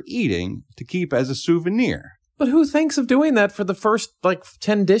that you're eating to keep as a souvenir. But who thinks of doing that for the first,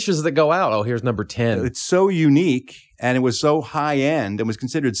 10 dishes that go out? Oh, here's number 10. It's so unique, and it was so high-end, and was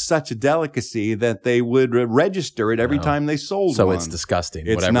considered such a delicacy that they would register it every time they sold one. So it's disgusting.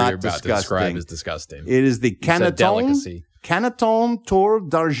 It's Whatever not you're about disgusting. to describe is disgusting. It is the delicacy. Canneton Tour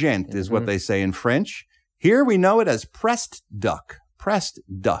d'Argent is what they say in French. Here we know it as pressed duck. Pressed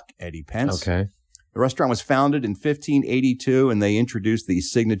duck, Eddie Pence. Okay. The restaurant was founded in 1582, and they introduced the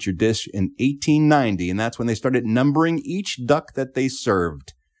signature dish in 1890, and that's when they started numbering each duck that they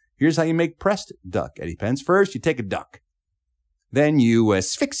served. Here's how you make pressed duck, Eddie Pence. First, you take a duck. Then you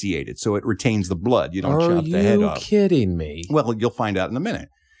asphyxiate it so it retains the blood. You don't chop the head off. Are you kidding me? Well, you'll find out in a minute.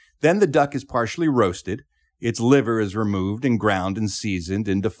 Then the duck is partially roasted. Its liver is removed and ground and seasoned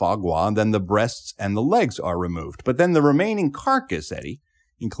into foie gras, and then the breasts and the legs are removed. But then the remaining carcass, Eddie,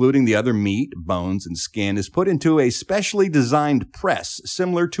 including the other meat, bones, and skin, is put into a specially designed press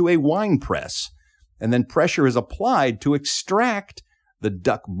similar to a wine press, and then pressure is applied to extract the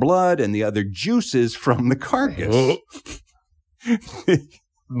duck blood and the other juices from the carcass.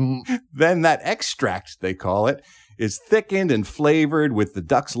 Then that extract, they call it, is thickened and flavored with the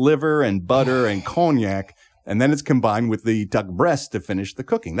duck's liver and butter and cognac, and then it's combined with the duck breast to finish the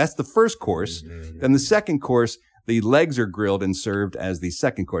cooking. That's the first course. Then the second course, the legs are grilled and served as the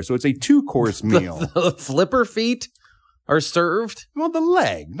second course. So it's a 2-course meal. The flipper feet are served? Well, the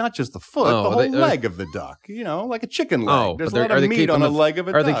leg, not just the foot, the whole leg of the duck. You know, like a chicken leg. Oh, There's a lot of meat on a leg of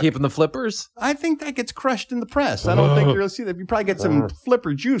a duck. Are they keeping the flippers? I think that gets crushed in the press. I don't think you're going to see that. You probably get some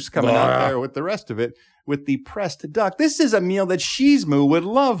flipper juice coming out there with the rest of it with the pressed duck. This is a meal that Shizmu would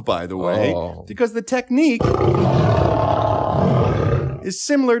love, by the way, because the technique is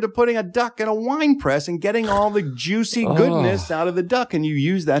similar to putting a duck in a wine press and getting all the juicy goodness out of the duck, and you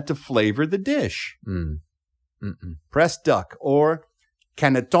use that to flavor the dish. Pressed duck, or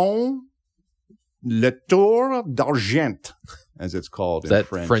caneton le tour d'argent, as it's called in French. Is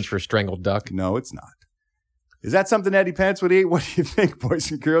that French for strangled duck? No, it's not. Is that something Eddie Pence would eat? What do you think,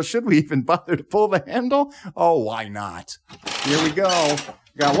 boys and girls? Should we even bother to pull the handle? Oh, why not? Here we go.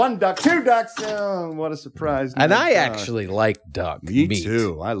 Got 1 duck, 2 ducks. Oh, what a surprise. And I actually like duck meat. Me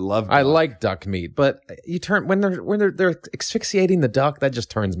too. I love duck. I like duck meat, but you turn when they're asphyxiating the duck, that just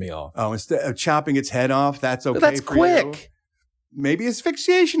turns me off. Oh, instead of chopping its head off, that's okay. That's for quick. You? Maybe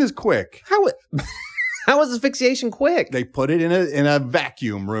asphyxiation is quick. How is asphyxiation quick? They put it in a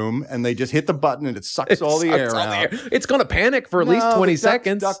vacuum room and they just hit the button and it sucks all the air out. It's going to panic for at least 20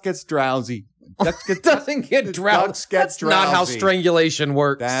 seconds. Duck gets drowsy. Doesn't get drowsy. That's not how strangulation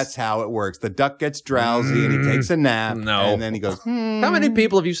works. That's how it works. The duck gets drowsy and he takes a nap. And then he goes, How many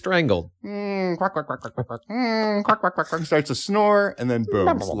people have you strangled? Quack, quack, quack, quack, quack, quack. Quack, quack, quack, quack. Starts to snore and then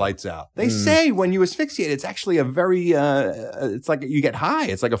boom, lights out. They say when you asphyxiate, it's actually a very, it's like you get high.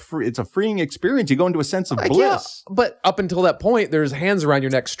 It's like it's a freeing experience. You go into a sense of bliss. Yeah, but up until that point, there's hands around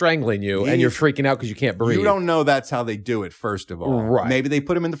your neck strangling you and you're freaking out because you can't breathe. You don't know that's how they do it, first of all. Right. Maybe they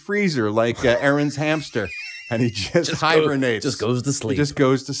put him in the freezer like Aaron's hamster and he just hibernates. Just goes to sleep. He just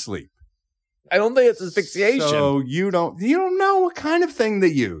goes to sleep. I don't think it's asphyxiation. So you don't know what kind of thing they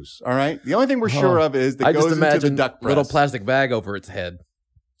use. All right. The only thing we're sure of is that goes into the duck press. Little plastic bag over its head.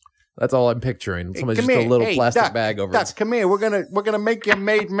 That's all I'm picturing. Somebody's just a little plastic bag over duck, come here. We're gonna make you a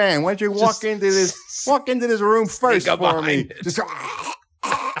made man. Why don't you walk into this room first for me? Just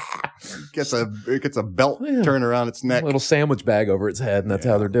it gets a belt turned around its neck. A little sandwich bag over its head, and that's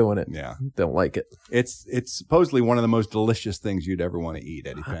how they're doing it. Yeah. Don't like it. It's supposedly one of the most delicious things you'd ever want to eat,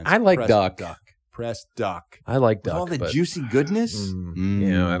 Eddie Pence. I like duck. Pressed duck. I like duck. With all the juicy goodness.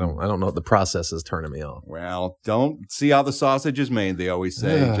 Yeah, I don't know what the process is turning me off. Well, don't see how the sausage is made, they always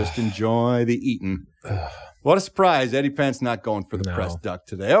say. Just enjoy the eating. What a surprise. Eddie Pence not going for the pressed duck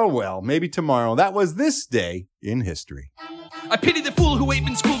today. Oh, well, maybe tomorrow. That was this day in history. I pity the fool who ain't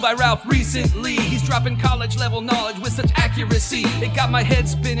been schooled by Ralph recently. He's dropping college-level knowledge with such accuracy. It got my head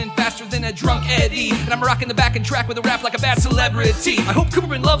spinning faster than a drunk Eddie. And I'm rocking the back and track with a rap like a bad celebrity. I hope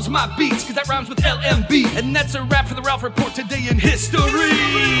Cooperman loves my beats, because that rhymes with LMB. And that's a wrap for the Ralph Report today in history.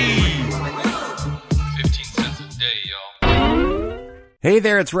 15 cents a day, y'all. Hey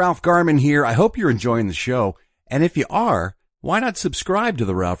there, it's Ralph Garman here. I hope you're enjoying the show. And if you are, why not subscribe to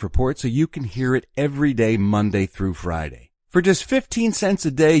the Ralph Report so you can hear it every day, Monday through Friday? For just 15 cents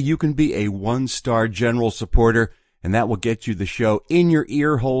a day, you can be a 1-star general supporter, and that will get you the show in your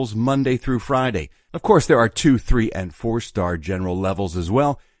ear holes Monday through Friday. Of course, there are 2, 3, and 4-star general levels as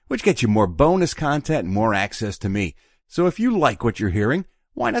well, which get you more bonus content and more access to me. So if you like what you're hearing,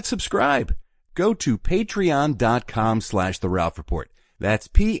 why not subscribe? Go to patreon.com/The Ralph Report. That's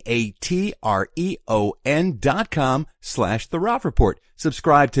patreon.com/The Ralph Report.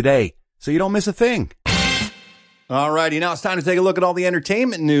 Subscribe today so you don't miss a thing. All righty, now it's time to take a look at all the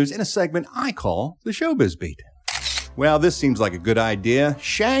entertainment news in a segment I call the Showbiz Beat. Well, this seems like a good idea.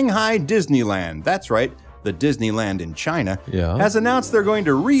 Shanghai Disneyland, that's right, the Disneyland in China, has announced they're going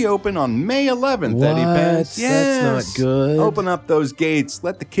to reopen on May 11th, What? Eddie Pence. Yes. That's not good. Open up those gates,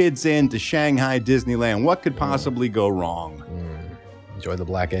 let the kids in to Shanghai Disneyland. What could possibly go wrong? Enjoy the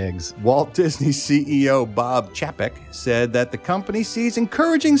black eggs. Walt Disney CEO Bob Chapek said that the company sees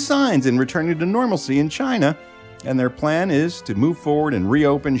encouraging signs in returning to normalcy in China, and their plan is to move forward and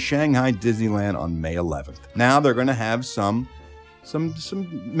reopen Shanghai Disneyland on May 11th. Now they're going to have some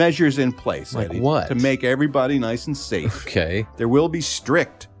measures in place, Like Eddie, what? to make everybody nice and safe. Okay. There will be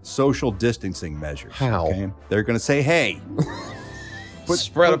strict social distancing measures. How? Okay? They're going to say, hey,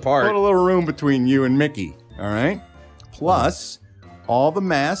 Spread apart. Put a little room between you and Mickey, all right? Plus, all the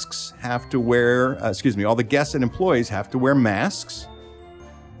masks have to wear, all the guests and employees have to wear masks.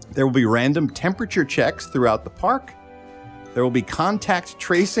 There will be random temperature checks throughout the park. There will be contact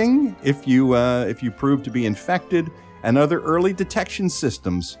tracing if you prove to be infected, and other early detection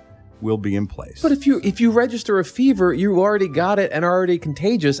systems will be in place. But if you register a fever, you already got it and are already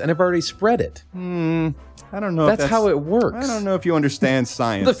contagious and have already spread it. I don't know. That's how it works. I don't know if you understand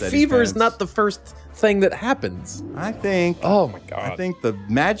science. The fever is not the first thing that happens. I think. Oh my God. I think the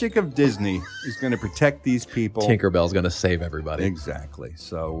magic of Disney is going to protect these people. Tinkerbell's going to save everybody. Exactly.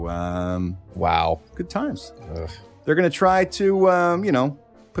 So, wow. Good times. Ugh. They're going to try to,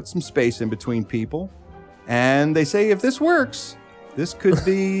 put some space in between people. And they say if this works, this could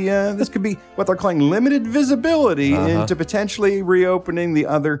be what they're calling limited visibility into potentially reopening the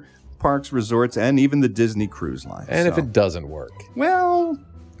other parks, resorts, and even the Disney cruise lines. And if it doesn't work? Well,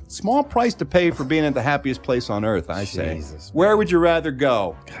 small price to pay for being at the happiest place on earth, I say. Jesus, where would you rather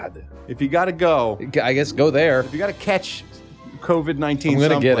go? God. If you got to go. I guess go there. If you got to catch COVID-19 I'm going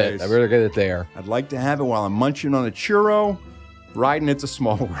to get someplace, it. I better get it there. I'd like to have it while I'm munching on a churro, riding It's a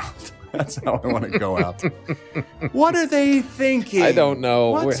Small World. That's how I want to go out. What are they thinking? I don't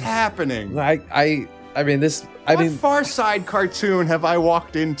know. What's happening? What Far Side cartoon have I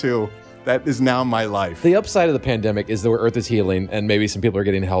walked into that is now my life? The upside of the pandemic is that our Earth is healing and maybe some people are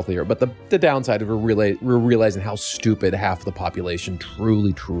getting healthier. But the downside of we're realizing how stupid half the population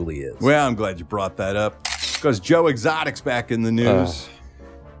truly, truly is. Well, I'm glad you brought that up because Joe Exotic's back in the news.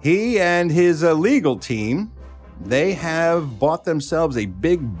 He and his legal team, they have bought themselves a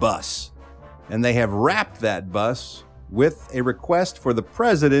big bus, and they have wrapped that bus with a request for the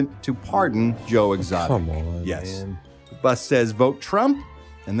president to pardon Joe Exotic. Come on, yes. man. The bus says vote Trump,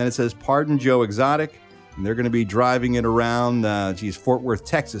 and then it says pardon Joe Exotic, and they're going to be driving it around, Fort Worth,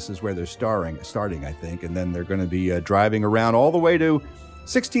 Texas is where they're starting, I think, and then they're going to be driving around all the way to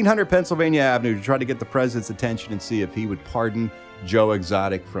 1600 Pennsylvania Avenue to try to get the president's attention and see if he would pardon Joe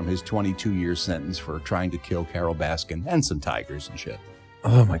Exotic from his 22-year sentence for trying to kill Carol Baskin and some tigers and shit.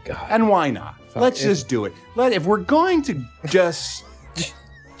 Oh, my God. And why not? Let's just do it. If we're going to just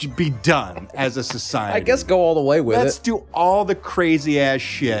be done as a society, I guess go all the way with let's do all the crazy-ass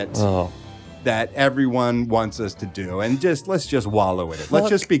shit that everyone wants us to do, and let's just wallow in it. Let's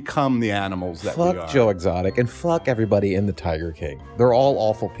just become the animals that we are. Fuck Joe Exotic and fuck everybody in the Tiger King. They're all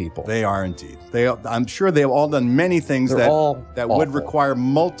awful people. They are indeed. I'm sure they've all done many things that would require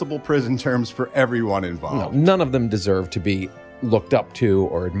multiple prison terms for everyone involved. No, none of them deserve to be looked up to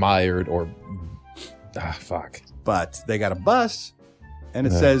or admired or fuck. But they got a bus, and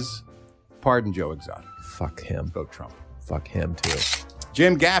it says, pardon Joe Exotic. Fuck him. Vote Trump. Fuck him, too.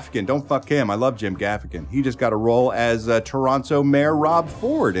 Jim Gaffigan, don't fuck him. I love Jim Gaffigan. He just got a role as Toronto Mayor Rob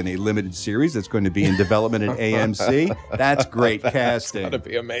Ford in a limited series that's going to be in development at AMC. That's great casting. That's going to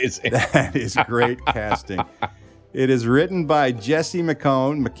be amazing. That is great casting. It is written by Jesse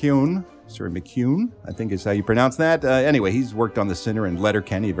McCune, I think is how you pronounce that. Anyway, he's worked on The Sinner and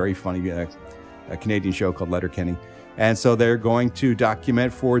Letterkenny, a very funny Canadian show called Letterkenny. And so they're going to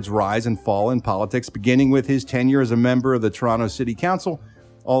document Ford's rise and fall in politics, beginning with his tenure as a member of the Toronto City Council,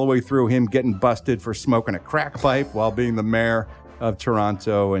 all the way through him getting busted for smoking a crack pipe while being the mayor of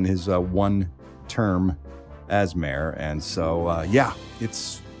Toronto in his one term as mayor. And so,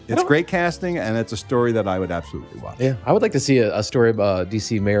 it's great casting, and it's a story that I would absolutely watch. Yeah, I would like to see a story about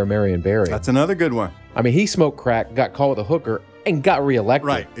DC Mayor Marion Barry. That's another good one. I mean, he smoked crack, got caught with a hooker, and got reelected.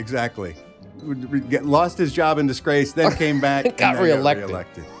 Right, exactly. Lost his job in disgrace, then came back and got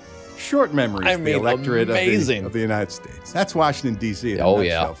reelected. Short memories of the electorate of the United States. That's Washington, D.C. Oh,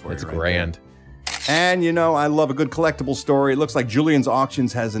 yeah. It's grand. And, I love a good collectible story. It looks like Julian's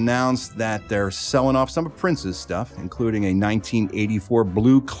Auctions has announced that they're selling off some of Prince's stuff, including a 1984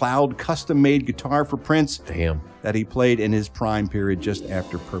 Blue Cloud custom-made guitar for Prince. Damn. That he played in his prime period just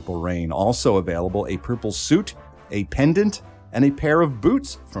after Purple Rain. Also available, a purple suit, a pendant, and a pair of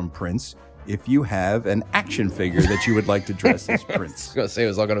boots from Prince, if you have an action figure that you would like to dress as Prince. I was going to say it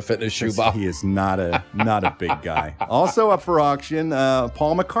was all going to fit in his shoebox. He is not a big guy. Also up for auction,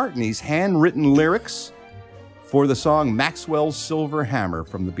 Paul McCartney's handwritten lyrics for the song Maxwell's Silver Hammer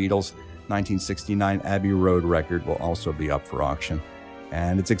from the Beatles' 1969 Abbey Road record will also be up for auction.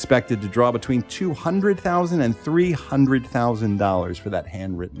 And it's expected to draw between $200,000 and $300,000 for that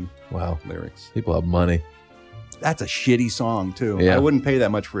handwritten lyrics. People have money. That's a shitty song, too. Yeah. I wouldn't pay that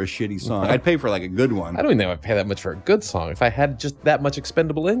much for a shitty song. I'd pay for like a good one. I don't even think I'd pay that much for a good song if I had just that much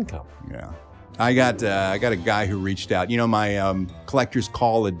expendable income. Yeah. I got a guy who reached out. My Collector's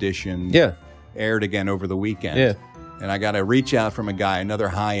Call edition aired again over the weekend. Yeah. And I got a reach out from a guy, another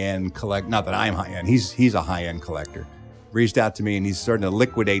high-end collector. Not that I'm high-end. He's a high-end collector. reached out to me, and he's starting to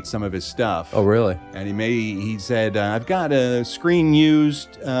liquidate some of his stuff. Oh, really? And he said, I've got a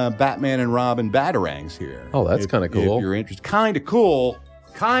screen-used Batman and Robin Batarangs here. Oh, that's kind of cool. If you're interested. Kind of cool.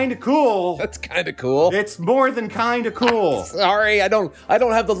 Kind of cool. That's kind of cool. It's more than kind of cool. Sorry, I don't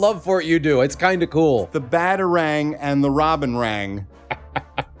have the love for it you do. It's kind of cool. The Batarang and the Robin Rang.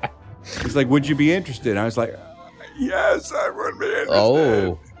 He's like, would you be interested? And I was like, yes, I would be interested.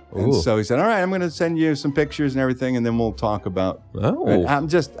 Oh. And so he said, all right, I'm going to send you some pictures and everything, and then we'll talk about. Oh. I'm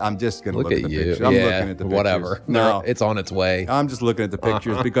just going to look at the you. pictures. I'm yeah, looking at the pictures. whatever. No, it's on its way. I'm just looking at the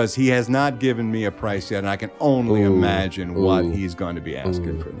pictures because he has not given me a price yet, and I can only imagine what he's going to be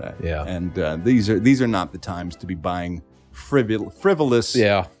asking for that. Yeah. And these are not the times to be buying frivolous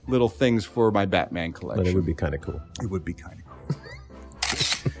little things for my Batman collection. But it would be kind of cool. It would be kind of cool.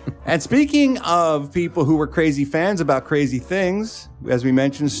 And speaking of people who were crazy fans about crazy things, as we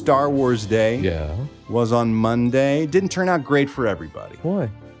mentioned, Star Wars Day was on Monday. Didn't turn out great for everybody. Why?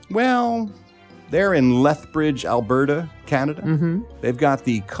 Well, they're in Lethbridge, Alberta, Canada. Mm-hmm. They've got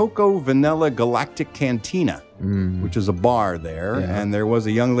the Cocoa Vanilla Galactic Cantina, which is a bar there. Yeah. And there was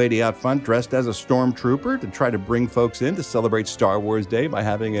a young lady out front dressed as a stormtrooper to try to bring folks in to celebrate Star Wars Day by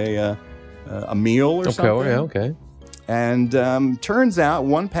having a meal or something. Okay. And turns out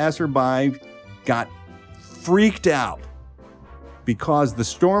one passerby got freaked out because the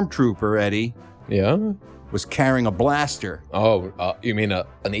stormtrooper, Eddie, was carrying a blaster. Oh, you mean an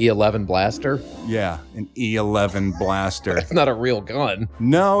E11 blaster? Yeah, an E11 blaster. That's not a real gun.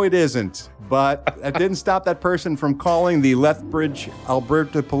 No, it isn't. But that didn't stop that person from calling the Lethbridge,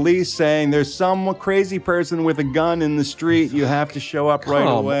 Alberta police saying there's some crazy person with a gun in the street. You have to show up right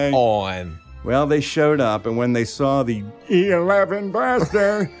away. Come on. Well, they showed up, and when they saw the E11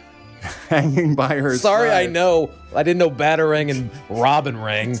 blaster hanging by her Sorry, side. I know. I didn't know Batarang and Robin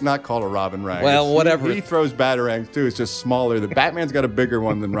Rang. It's not called a Robin Rang. Well, whatever. He throws Batarangs, too. It's just smaller. The Batman's got a bigger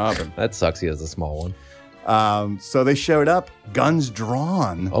one than Robin. That sucks. He has a small one. So they showed up, guns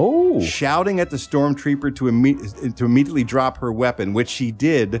drawn. Oh. Shouting at the stormtrooper to immediately drop her weapon, which she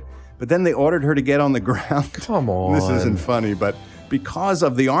did. But then they ordered her to get on the ground. Come on. This isn't funny, but because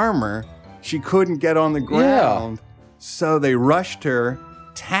of the armor, she couldn't get on the ground. Yeah. So they rushed her,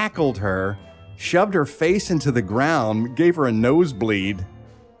 tackled her, shoved her face into the ground, gave her a nosebleed,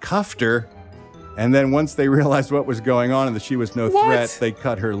 cuffed her, and then once they realized what was going on and that she was no threat, they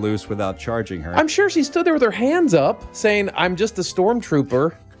cut her loose without charging her. I'm sure she stood there with her hands up saying, I'm just a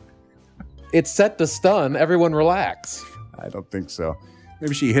stormtrooper. It's set to stun. Everyone relax. I don't think so.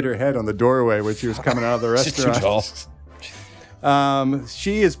 Maybe she hit her head on the doorway when she was coming out of the restaurant. She's too tall.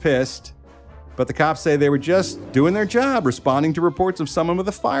 She is pissed. But the cops say they were just doing their job, responding to reports of someone with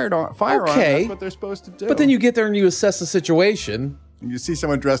a firearm. Okay. That's what they're supposed to do. But then you get there and you assess the situation. You see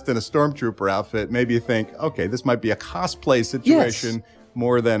someone dressed in a stormtrooper outfit, maybe you think, okay, this might be a cosplay situation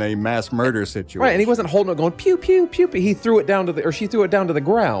more than a mass murder situation. Right, and he wasn't holding it going, pew, pew, pew, pew. He threw it down to she threw it down to the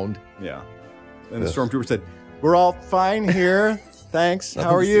ground. Yeah. And the stormtrooper said, we're all fine here. Thanks.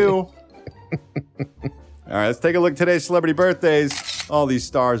 How are you? All right, let's take a look at today's celebrity birthdays. All these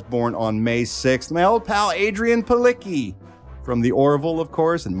stars born on May 6th. My old pal Adrienne Palicki from The Orville, of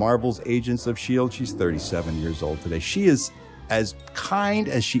course, and Marvel's Agents of S.H.I.E.L.D. She's 37 years old today. She is as kind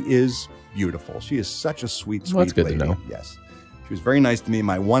as she is beautiful. She is such a sweet that's good lady. to know. Yes. She was very nice to me in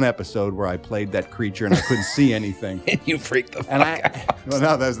my one episode where I played that creature and I couldn't see anything. And you freaked the fuck out. Well,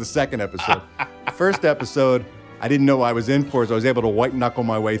 no, that was the second episode. First episode, I didn't know what I was in for, so I was able to white knuckle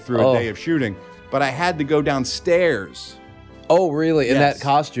my way through a day of shooting. But I had to go downstairs. Oh, really? In that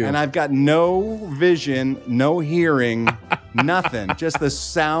costume? And I've got no vision, no hearing, nothing. Just the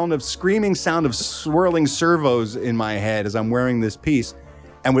screaming sound of swirling servos in my head as I'm wearing this piece.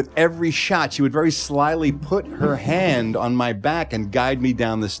 And with every shot, she would very slyly put her hand on my back and guide me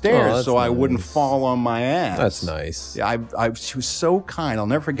down the stairs so I wouldn't fall on my ass. That's nice. Yeah, she was so kind. I'll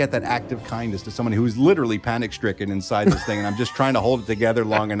never forget that act of kindness to someone who was literally panic-stricken inside this thing, and I'm just trying to hold it together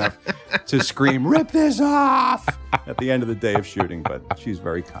long enough to scream, "Rip this off!" at the end of the day of shooting, but she's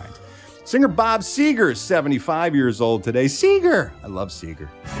very kind. Singer Bob Seger is 75 years old today. Seger! I love Seger.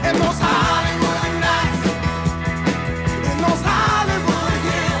 And those Hollywood nights, in those Hollywood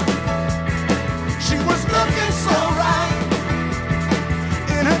hills, she was looking so right,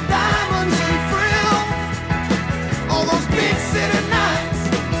 in her diamonds and frills, all those big city nights,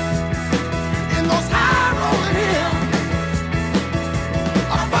 in those high rolling hills,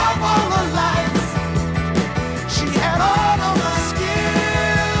 above all the lights, she had all of the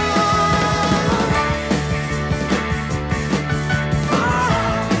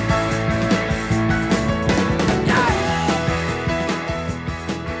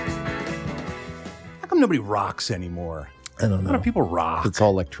Nobody rocks anymore. I don't know. A lot of people rock. It's all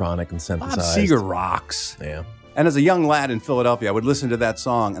electronic and synthesized. Bob Seger rocks. Yeah. And as a young lad in Philadelphia, I would listen to that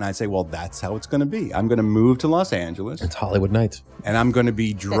song and I'd say, well, that's how it's going to be. I'm going to move to Los Angeles. It's Hollywood Nights. And I'm going to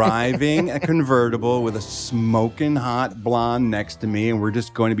be driving a convertible with a smoking hot blonde next to me. And we're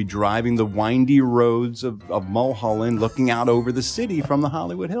just going to be driving the windy roads of Mulholland, looking out over the city from the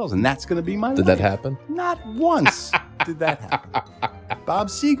Hollywood Hills. And that's going to be my life. Did that happen? Not once did that happen. Bob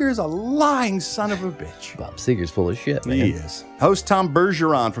Seger's a lying son of a bitch. Bob Seger's full of shit, man. He is. Host Tom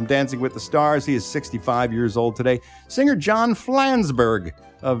Bergeron from Dancing with the Stars. He is 65 years old today. Singer John Flansburgh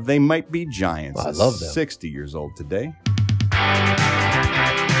of They Might Be Giants. I love them. 60 years old today. Don't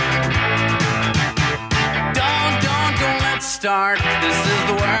let's start. This is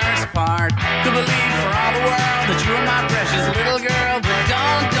the worst part. Could believe for all the world that you are my precious little girl. But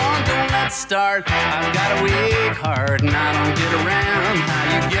don't let's start. I've got a weak heart and I don't get around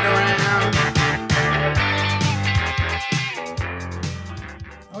how you get around.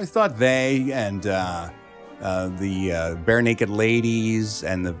 I always thought they and the Bare Naked Ladies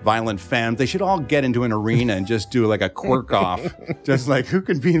and the Violent Femmes, they should all get into an arena and just do like a quirk off. Just like, who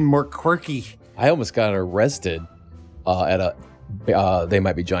could be more quirky? I almost got arrested at a They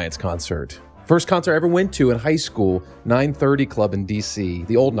Might Be Giants concert. First concert I ever went to in high school, 930 Club in D.C.,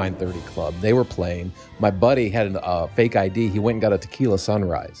 the old 930 Club. They were playing. My buddy had a fake ID. He went and got a tequila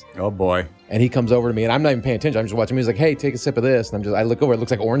sunrise. Oh, boy. And he comes over to me, and I'm not even paying attention. I'm just watching him. He's like, hey, take a sip of this. And I look over. It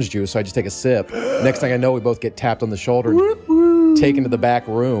looks like orange juice, so I just take a sip. Next thing I know, we both get tapped on the shoulder and taken to the back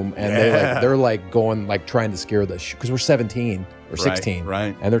room. And they're going, trying to scare the because we're 17 or 16.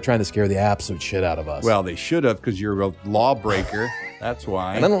 Right. And they're trying to scare the absolute shit out of us. Well, they should have, because you're a lawbreaker. That's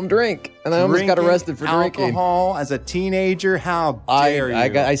why. And I don't drink. And I almost got arrested for drinking. Alcohol as a teenager? How dare you?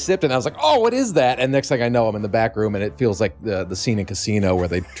 I sipped it and I was like, oh, what is that? And next thing I know, I'm in the back room and it feels like the scene in Casino where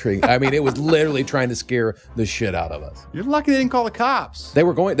they it was literally trying to scare the shit out of us. You're lucky they didn't call the cops.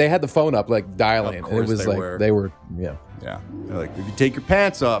 They had the phone up, dialing. Of course and it was they were. Yeah. They're like, if you take your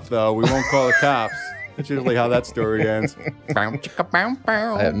pants off, though, we won't call the cops. That's usually how that story ends. I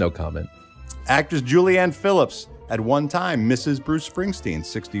have no comment. Actress Julianne Phillips, at one time Mrs. Bruce Springsteen,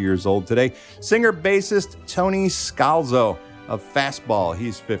 60 years old today. Singer-bassist Tony Scalzo of Fastball,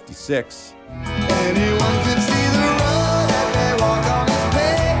 he's 56. Anyone could see the road that they walk on is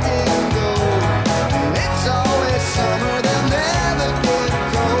paved in gold. And it's always summer, they'll never get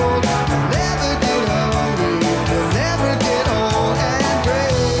cold. Never get hungry, they'll never get old and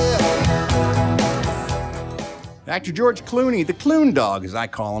gray. Actor George Clooney, the Clune Dog, as I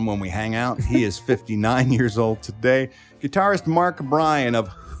call him when we hang out. He is 59 years old today. Guitarist Mark Bryan of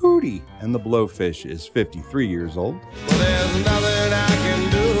Hootie and the Blowfish is 53 years old. Well, there's nothing I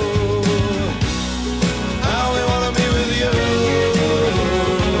can do. I only want to be with you.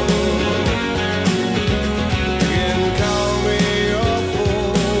 You can call me your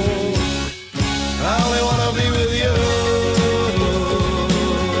fool. I only want to be with you.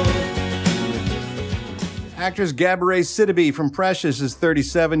 Actress Gabourey Sidibe from Precious is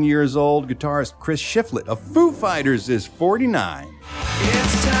 37 years old. Guitarist Chris Shiflett of Foo Fighters is 49.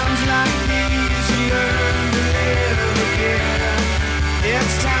 It's times like these you learn to live again.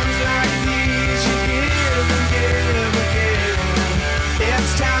 It's times like these you give and give again.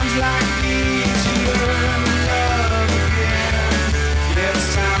 It's times like these you learn to love again. It's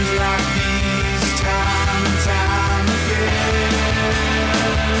times like these, time and time again.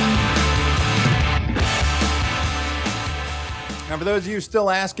 Now, for those of you still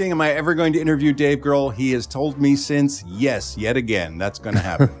asking, am I ever going to interview Dave Grohl? He has told me since, yes, yet again, that's going to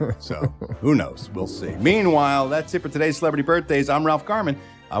happen. So, who knows? We'll see. Meanwhile, that's it for today's Celebrity Birthdays. I'm Ralph Garman.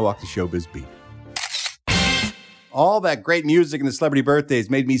 I walk the showbiz beat. All that great music in the Celebrity Birthdays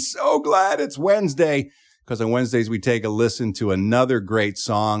made me so glad it's Wednesday, because on Wednesdays we take a listen to another great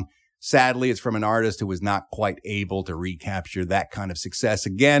song. Sadly, it's from an artist who was not quite able to recapture that kind of success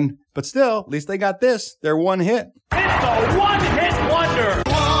again. But still, at least they got this, their one hit. It's a one-hit wonder.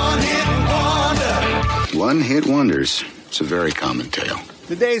 One-hit wonder. One-hit wonders. It's a very common tale.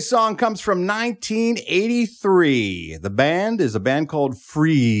 Today's song comes from 1983. The band is a band called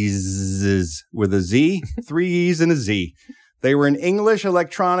Freezes with a Z, 3 E's and a Z. They were an English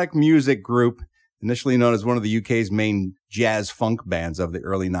electronic music group, initially known as one of the UK's main jazz funk bands of the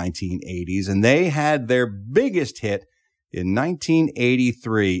early 1980s, and they had their biggest hit in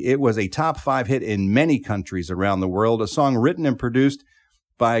 1983. It was a top 5 hit in many countries around the world, a song written and produced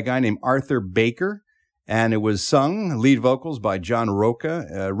by a guy named Arthur Baker, and it was sung, lead vocals by John Roca,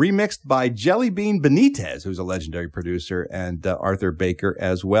 remixed by Jelly Bean Benitez, who's a legendary producer, and Arthur Baker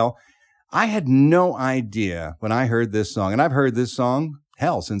as well. I had no idea when I heard this song, and I've heard this song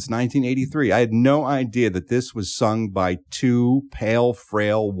hell, since 1983. I had no idea that this was sung by two pale,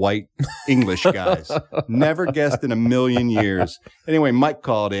 frail, white English guys. Never guessed in a million years. Anyway, Mike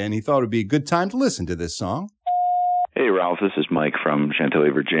called in. He thought it would be a good time to listen to this song. Hey, Ralph, this is Mike from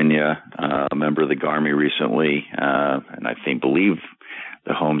Chantilly, Virginia, a member of the Garmy recently, and I believe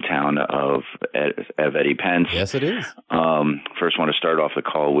the hometown of Eddie Pence. Yes, it is. First, want to start off the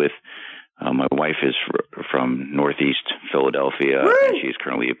call with my wife is from Northeast Philadelphia, and she's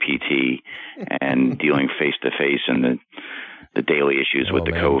currently a PT and dealing face-to-face in the daily issues with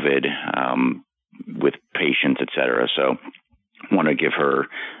the COVID, with patients, et cetera. So want to give her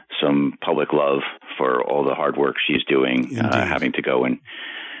some public love for all the hard work she's doing, having to go and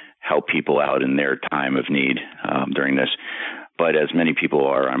help people out in their time of need during this. But as many people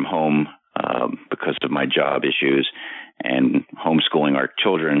are, I'm home because of my job issues and homeschooling our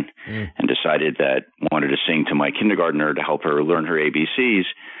children, and decided that wanted to sing to my kindergartner to help her learn her ABCs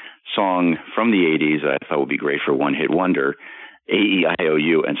song from the 80s that I thought would be great for one hit wonder,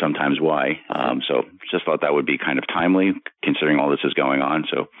 A-E-I-O-U and sometimes Y. So just thought that would be kind of timely considering all this is going on.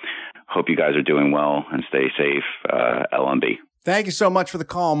 So hope you guys are doing well and stay safe. LMB. Thank you so much for the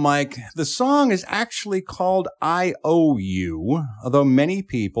call, Mike. The song is actually called I-O-U, although many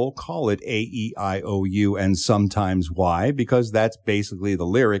people call it A-E-I-O-U and sometimes Y, because that's basically the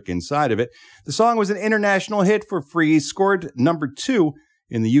lyric inside of it. The song was an international hit for Freeze, scored number 2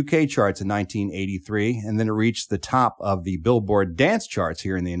 in the UK charts in 1983, and then it reached the top of the Billboard dance charts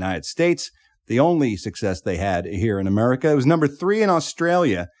here in the United States, the only success they had here in America. It was number 3 in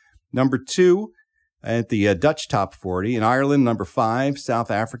Australia, number 2 at the Dutch Top 40. In Ireland, number 5.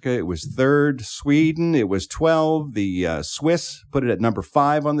 South Africa, it was 3rd. Sweden, it was 12. The Swiss put it at number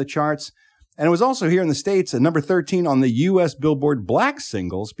 5 on the charts. And it was also here in the States at number 13 on the U.S. Billboard Black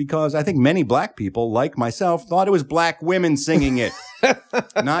Singles, because I think many black people, like myself, thought it was black women singing it,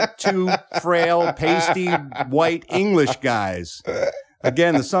 not two frail, pasty, white English guys.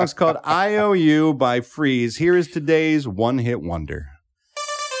 Again, the song's called I-O-U by Freeze. Here is today's one-hit wonder.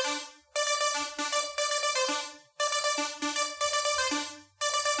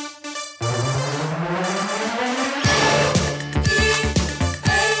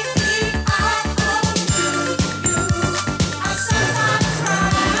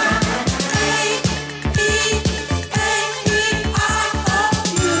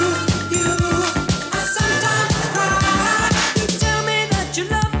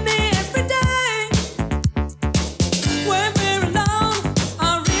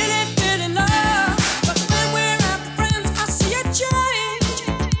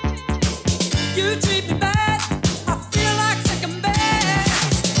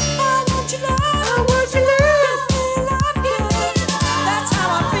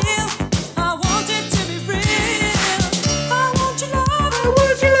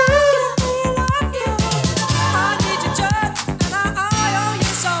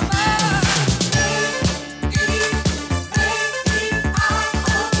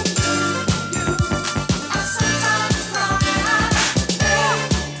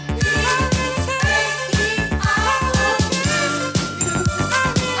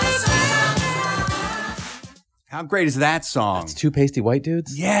 How great is that song? That's two pasty white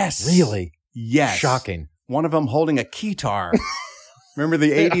dudes? Yes. Really? Yes. Shocking. One of them holding a keytar. Remember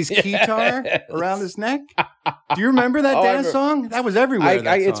the 80s keytar around his neck? Do you remember that dance song? That was everywhere.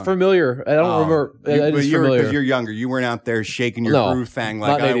 It's familiar. I don't remember. Because you're younger. You weren't out there shaking your groove thing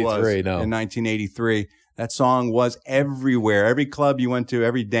like I was in 1983. That song was everywhere. Every club you went to,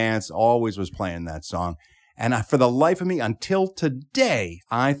 every dance always was playing that song. And for the life of me, until today,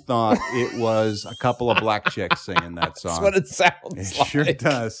 I thought it was a couple of black chicks singing that song. That's what it sounds like. It sure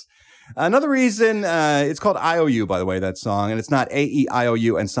does. Another reason it's called I-O-U, by the way, that song, and it's not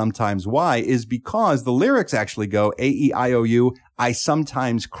A-E-I-O-U and sometimes Y, is because the lyrics actually go A-E-I-O-U, I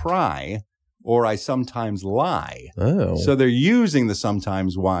sometimes cry, or I sometimes lie. Oh. So they're using the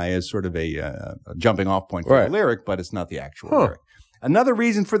sometimes Y as sort of a jumping off point for the lyric, but it's not the actual lyric. Another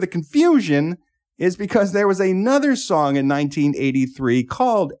reason for the confusion is because there was another song in 1983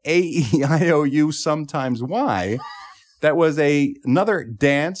 called A-E-I-O-U Sometimes Y that was another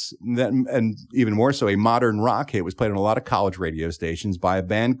dance, and even more so a modern rock hit. It was played on a lot of college radio stations by a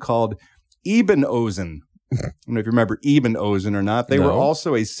band called Eben Ozen. I don't know if you remember Eben Ozen or not. They were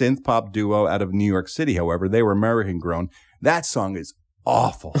also a synth pop duo out of New York City, however. They were American grown. That song is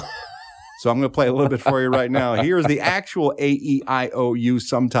awful. So I'm going to play a little bit for you right now. Here's the actual A-E-I-O-U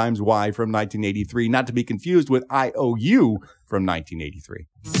Sometimes Y from 1983, not to be confused with I-O-U from 1983.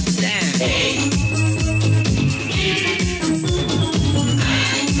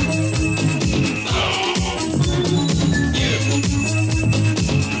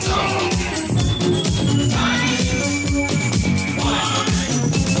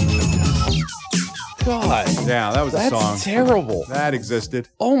 Yeah, that was a song. That's terrible. That existed.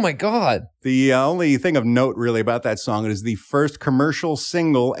 Oh, my God. The only thing of note, really, about that song is the first commercial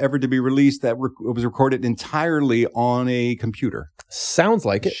single ever to be released that was recorded entirely on a computer. Sounds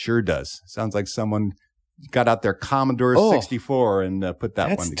like it. Sure does. Sounds like someone got out their Commodore 64 and put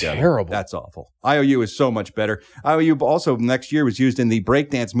that one together. That's terrible. That's awful. IOU is so much better. IOU also next year was used in the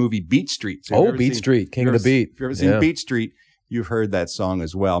breakdance movie Beat Street. So Beat Street, King of the Beat. If you've ever seen Beat Street, you've heard that song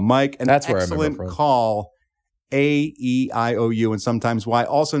as well. Mike, an excellent call. AEIOU and sometimes Y,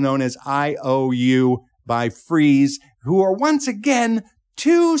 also known as IOU by Freeze, who are once again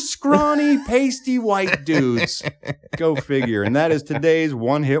two scrawny, pasty white dudes. Go figure. And that is today's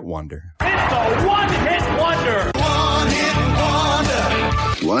one-hit wonder. It's a one-hit wonder. One-hit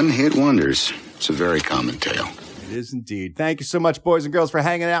wonder. One-hit wonders. It's a very common tale. It is indeed. Thank you so much, boys and girls, for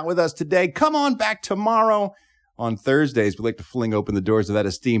hanging out with us today. Come on back tomorrow. On Thursdays, we like to fling open the doors of that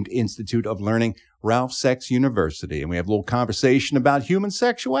esteemed Institute of Learning, Ralph Sex University, and we have a little conversation about human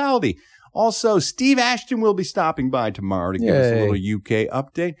sexuality. Also, Steve Ashton will be stopping by tomorrow to give us a little UK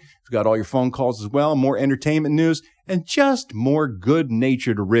update. We've got all your phone calls as well, more entertainment news, and just more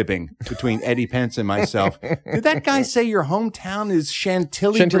good-natured ribbing between Eddie Pence and myself. Did that guy say your hometown is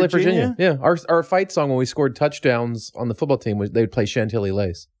Chantilly, Virginia? Yeah, our fight song when we scored touchdowns on the football team was they would play Chantilly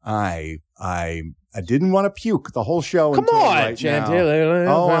Lace. I didn't want to puke the whole show. Come on, Chantilly.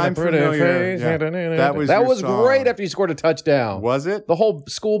 Oh, I'm familiar. Yeah. That was great after you scored a touchdown. Was it? The whole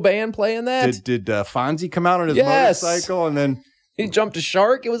school band playing that? Did Fonzie come out on his motorcycle and then he jumped a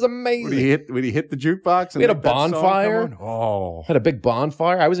shark? It was amazing. When he hit the jukebox? And we had a bonfire. Oh, had a big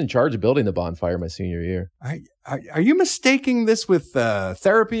bonfire. I was in charge of building the bonfire my senior year. Are you mistaking this with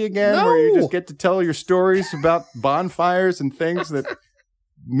therapy again, No. where you just get to tell your stories about bonfires and things that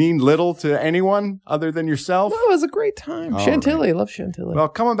mean little to anyone other than yourself? No, it was a great time. Chantilly. I love Chantilly. Well,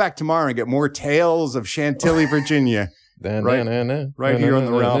 coming back tomorrow and get more tales of Chantilly, Virginia. Right here on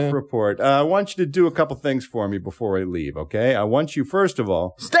the Ralph Report. I want you to do a couple things for me before I leave, okay? I want you, first of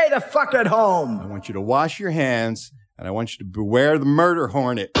all, Stay the fuck at home. I want you to wash your hands, and I want you to beware the murder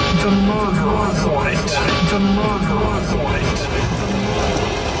hornet. The murder hornet. The murder hornet.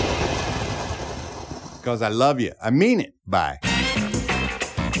 Because I love you. I mean it. Bye.